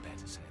can't even bear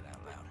to say it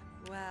out loud.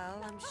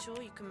 Well, I'm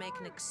sure you can make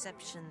an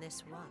exception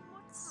this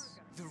once.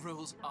 The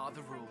rules are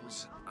the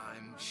rules.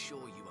 I'm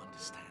sure you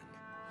understand.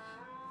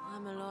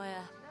 I'm a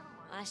lawyer.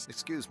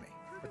 Excuse me.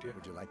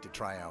 Would you like to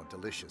try our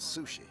delicious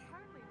sushi?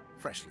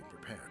 Freshly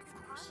prepared,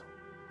 of course.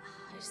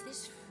 Is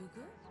this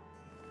fugu?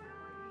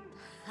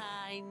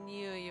 I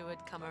knew you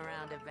would come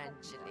around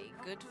eventually.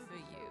 Good for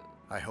you.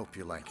 I hope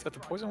you like it. Is that the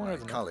poison one or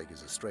the My colleague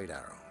is a straight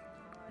arrow.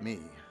 Me.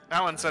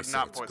 That one I said say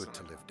not it's poison. good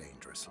to live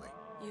dangerously.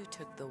 You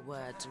took the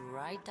words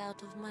right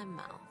out of my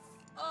mouth.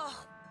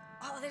 Oh,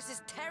 this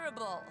is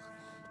terrible.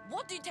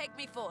 What do you take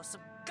me for?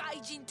 Some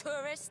gaijin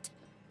tourist?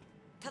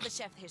 Tell the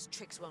chef his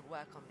tricks won't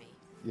work on me.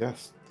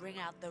 Yes. Bring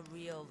out the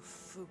real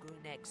fugu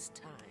next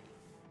time.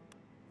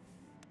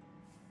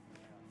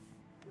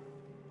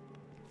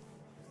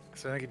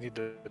 So I think you need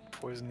to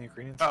poison the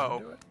ingredients Oh.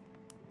 to do it.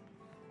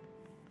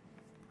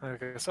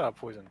 Okay, I saw a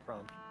poison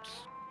prompt.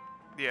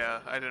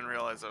 Yeah, I didn't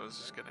realize I was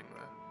just getting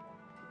the.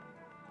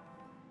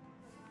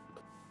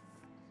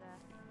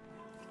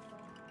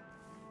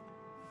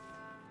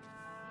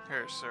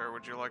 Here, sir,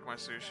 would you like my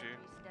sushi?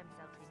 Stem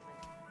cell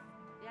treatment.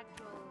 The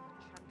actual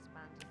transplant is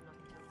not until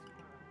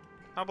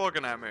tomorrow. Stop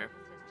looking at me.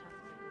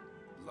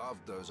 Love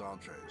those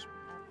entrees.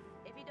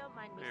 If you don't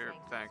mind me Here,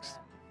 saying so, thanks. sir,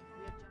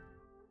 we are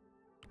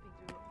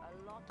jumping through a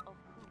lot of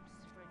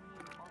hoops for a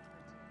new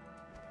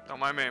operative. Don't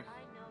mind me. I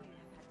know you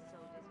have had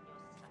soldiers in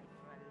your sight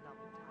for a long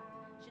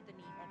time, should the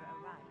need ever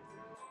arise.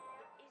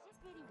 But is it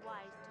really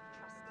wise to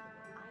trust him?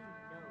 I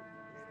know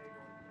he is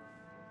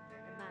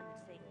the man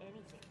would say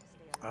anything to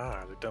stay alive.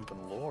 Ah, they're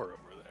dumping lore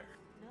over there.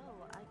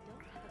 No, I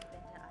don't have a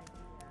better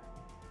idea.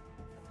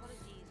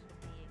 Apologies for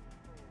being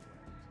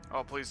forward.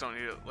 Oh, please don't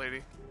eat it,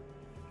 lady.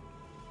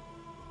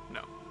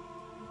 No.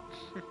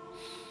 Okay,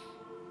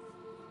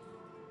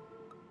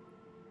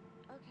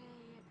 don't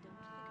think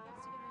about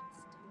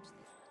cigarettes. Don't think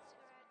about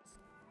cigarettes.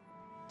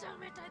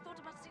 Damn it, I thought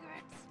about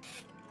cigarettes.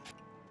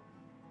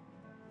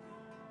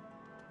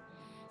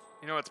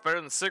 You know what's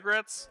better than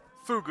cigarettes?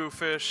 Fugu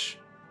fish.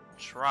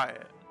 Try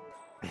it.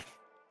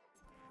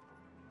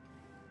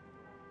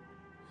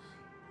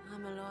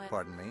 I'm a lawyer.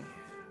 Pardon me?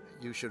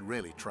 You should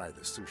really try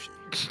the sushi.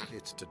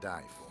 It's to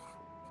die for.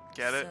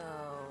 Get it?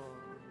 So,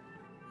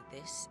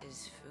 this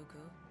is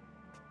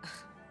fugu?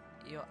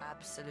 You're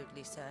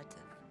absolutely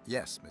certain?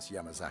 Yes, Miss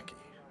Yamazaki.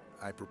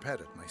 I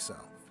prepared it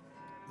myself.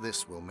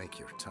 This will make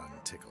your tongue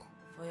tickle.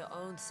 For your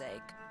own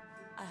sake,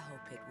 I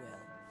hope it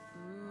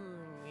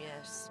will.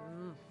 Yes,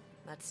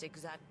 that's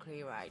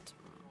exactly right.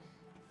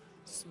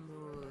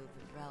 Smooth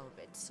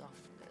velvet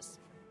softness.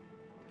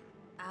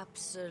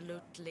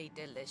 Absolutely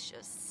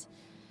delicious.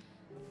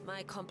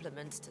 My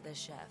compliments to the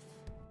chef.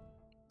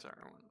 Sorry,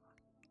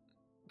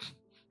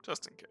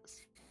 just in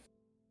case.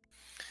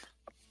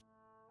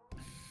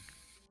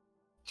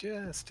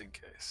 Just in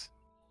case.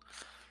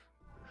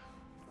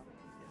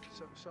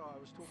 So I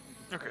was talking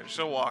to Okay,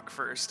 she'll walk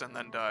first and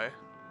then die.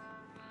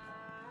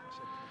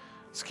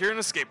 Secure an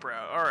escape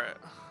route. Alright.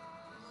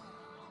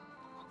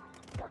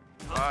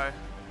 Bye.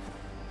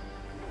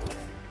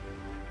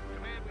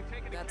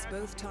 That's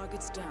both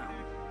targets down.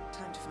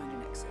 Time to find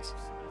an exit.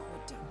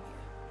 We're done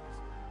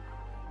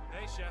here.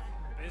 Hey, Chef.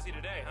 Busy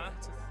today, huh?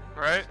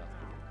 Right?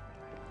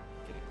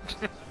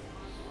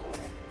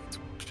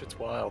 Shit's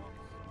wild.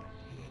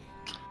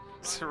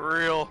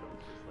 Surreal.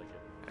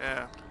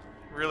 Yeah.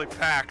 Really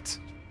packed.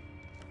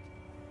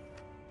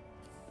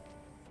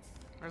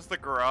 Where's the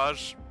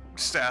garage?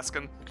 Just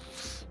asking.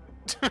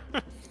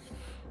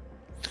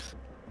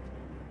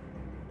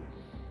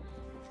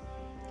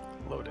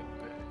 Loading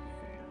bay.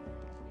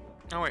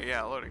 Oh wait,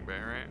 yeah, loading bay,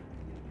 right?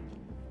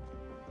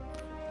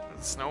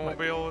 The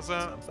snowmobile was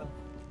that? Something.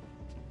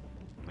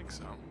 I think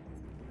so.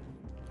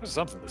 There's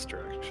something this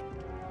direction.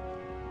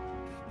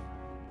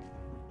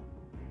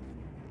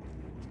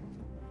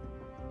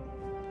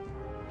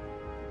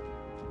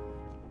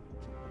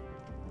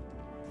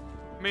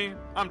 Me,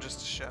 I'm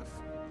just a chef.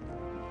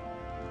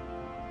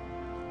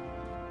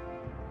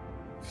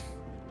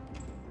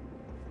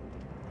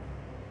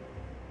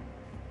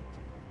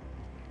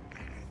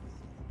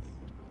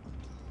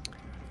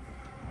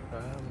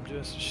 I'm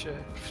just a chef.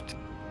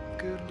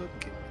 Good look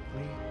at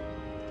me.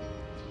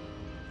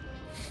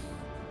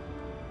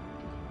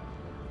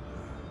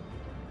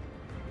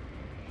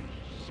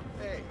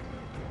 Hey,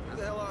 who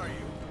the hell are you?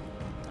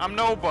 I'm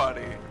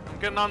nobody. I'm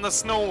getting on the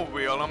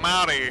snowmobile. I'm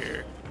out of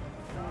here.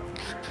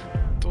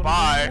 Don't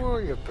Bye. even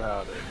worry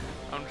about it.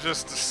 I'm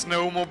just a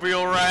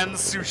snowmobile riding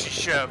sushi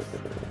chef.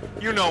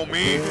 You know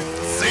me.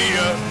 See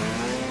ya.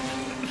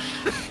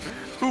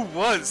 Who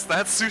was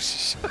that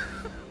sushi chef?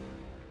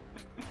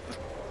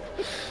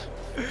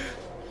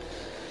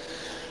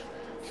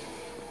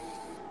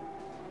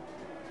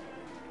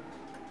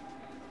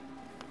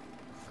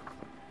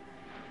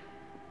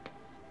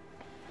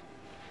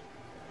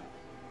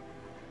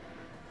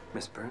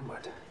 Miss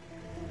Burnwood.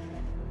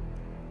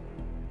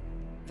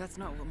 That's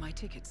not what my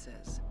ticket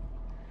says.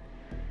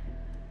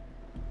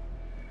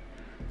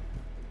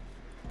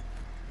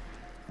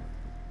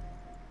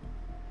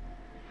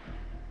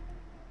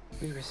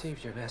 We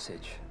received your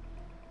message.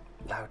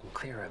 Loud and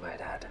clear, I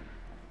might add.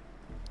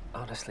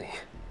 Honestly,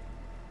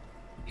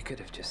 you could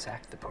have just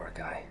sacked the poor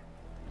guy.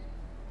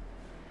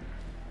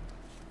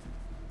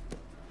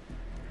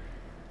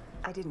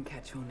 I didn't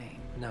catch your name.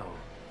 No,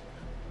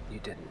 you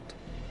didn't.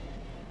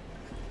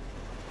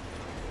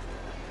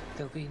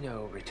 There'll be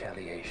no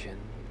retaliation,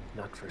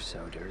 not for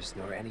Soders,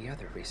 nor any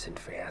other recent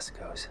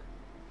fiascos.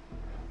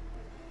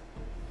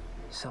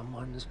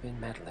 Someone's been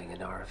meddling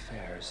in our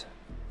affairs,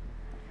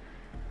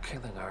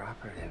 killing our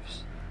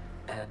operatives,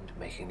 and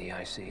making the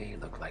ICE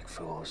look like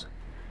fools.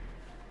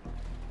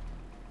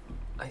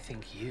 I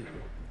think you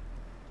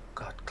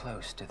got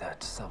close to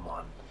that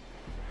someone.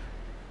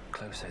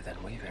 Closer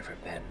than we've ever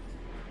been.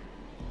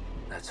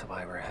 That's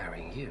why we're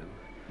hiring you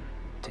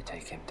to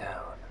take him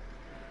down.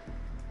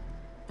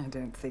 I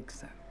don't think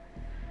so.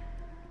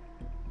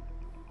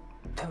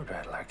 Don't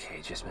rattle our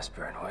cages, Miss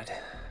Burnwood.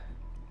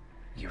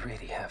 You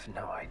really have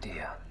no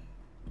idea.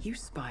 You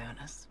spy on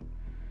us,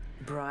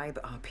 bribe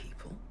our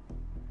people,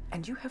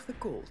 and you have the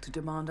gall to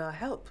demand our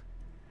help.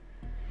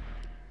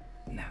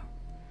 No.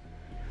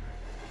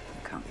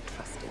 You can't be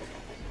trusted.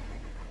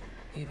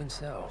 Even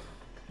so,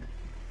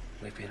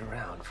 we've been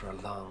around for a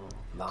long,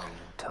 long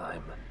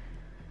time.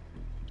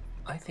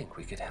 I think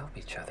we could help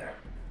each other.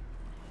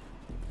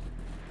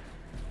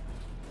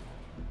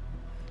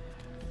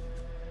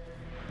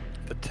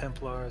 The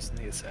Templars and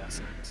the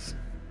Assassins.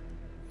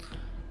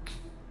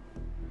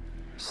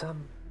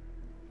 Some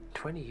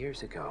 20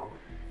 years ago,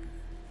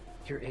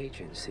 your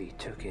agency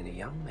took in a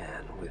young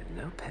man with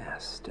no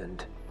past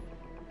and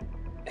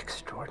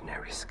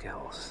extraordinary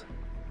skills.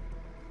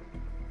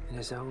 In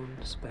his own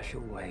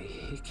special way,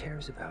 he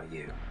cares about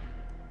you,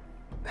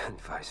 and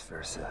vice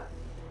versa.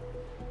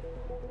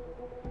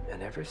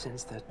 And ever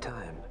since that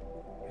time,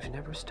 you've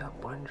never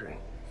stopped wondering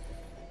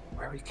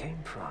where he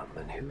came from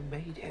and who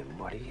made him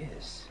what he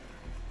is.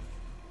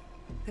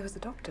 There was a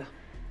doctor.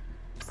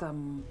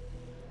 Some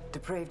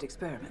depraved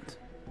experiment.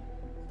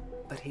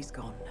 But he's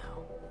gone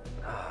now.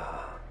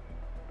 Ah.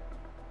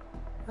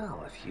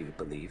 Well, if you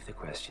believe the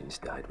questions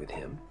died with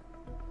him,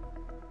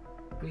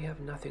 we have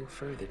nothing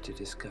further to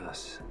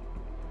discuss.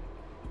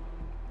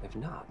 If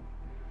not,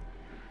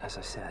 as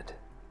I said,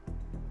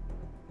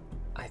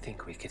 I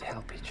think we could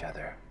help each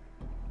other.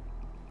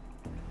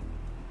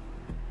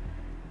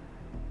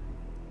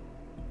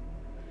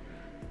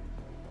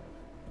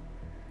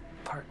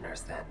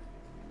 Partners, then.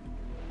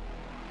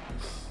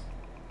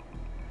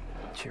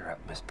 Cheer up,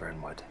 Miss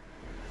Burnwood.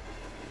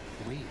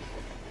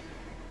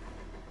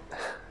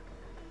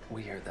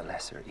 We are the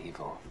lesser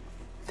evil.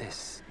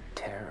 This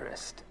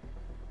terrorist.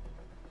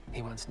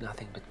 He wants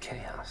nothing but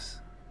chaos.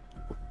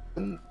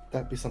 Wouldn't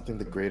that be something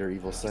the greater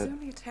evil He's said?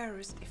 only a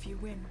terrorist if you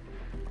win.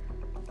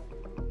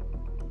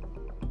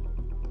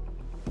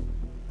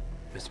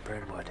 Miss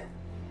Burnwood,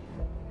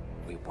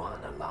 we won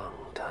a long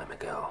time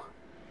ago.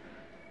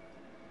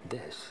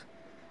 This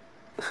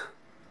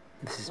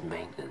is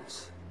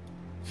maintenance.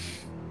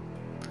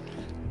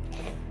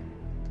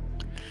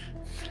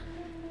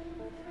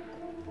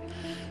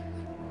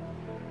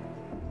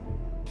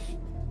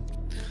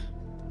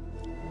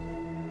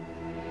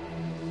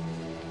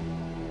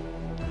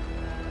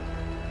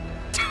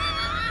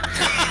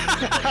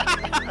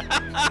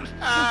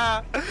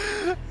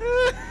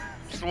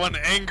 Just one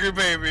angry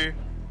baby.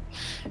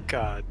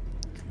 God,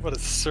 what a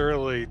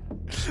surly.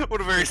 What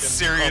a very freaking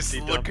serious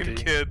Humpty looking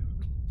Dumpty. kid.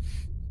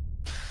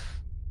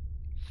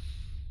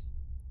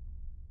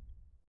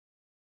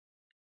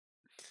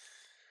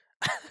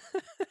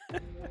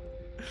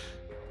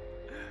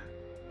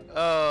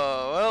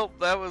 Oh, well,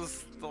 that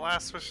was the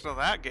last mission of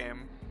that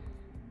game.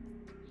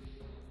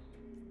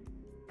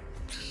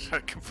 I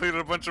completed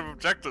a bunch of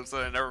objectives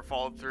that I never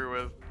followed through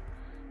with.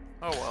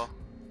 Oh well.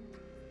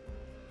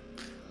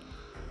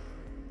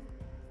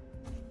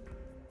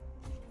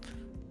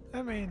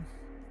 I mean,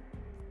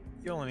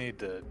 you only need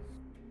to.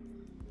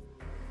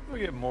 You'll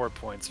get more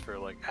points for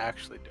like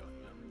actually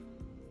doing them.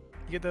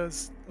 You get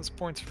those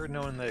points for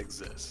knowing they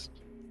exist.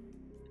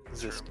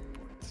 Existing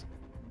points.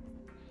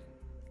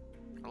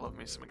 I love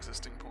me some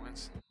existing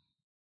points.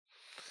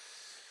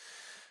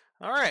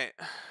 Alright.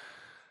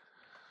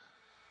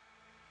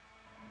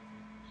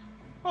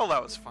 Well,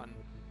 that was fun.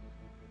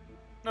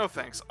 No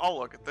thanks, I'll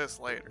look at this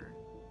later.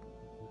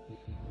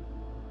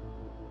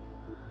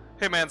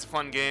 Hitman's a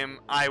fun game.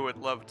 I would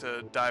love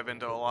to dive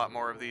into a lot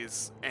more of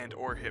these, and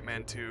or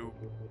Hitman 2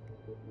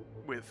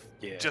 with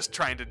just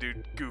trying to do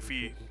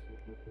goofy,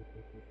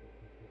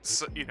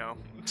 you know,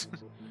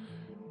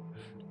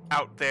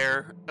 out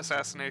there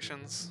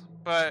assassinations.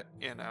 But,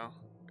 you know,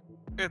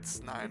 it's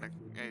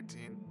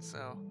 9/18,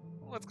 so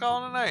let's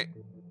call it a night.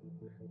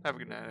 Have a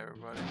good night,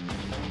 everybody.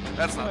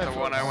 That's not the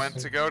one I went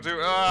to go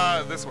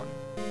to. This one.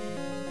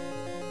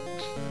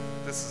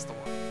 This is the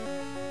one.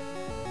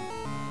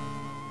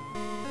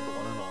 The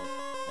one and all.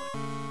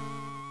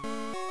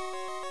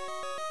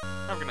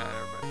 Have a good night,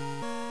 everybody.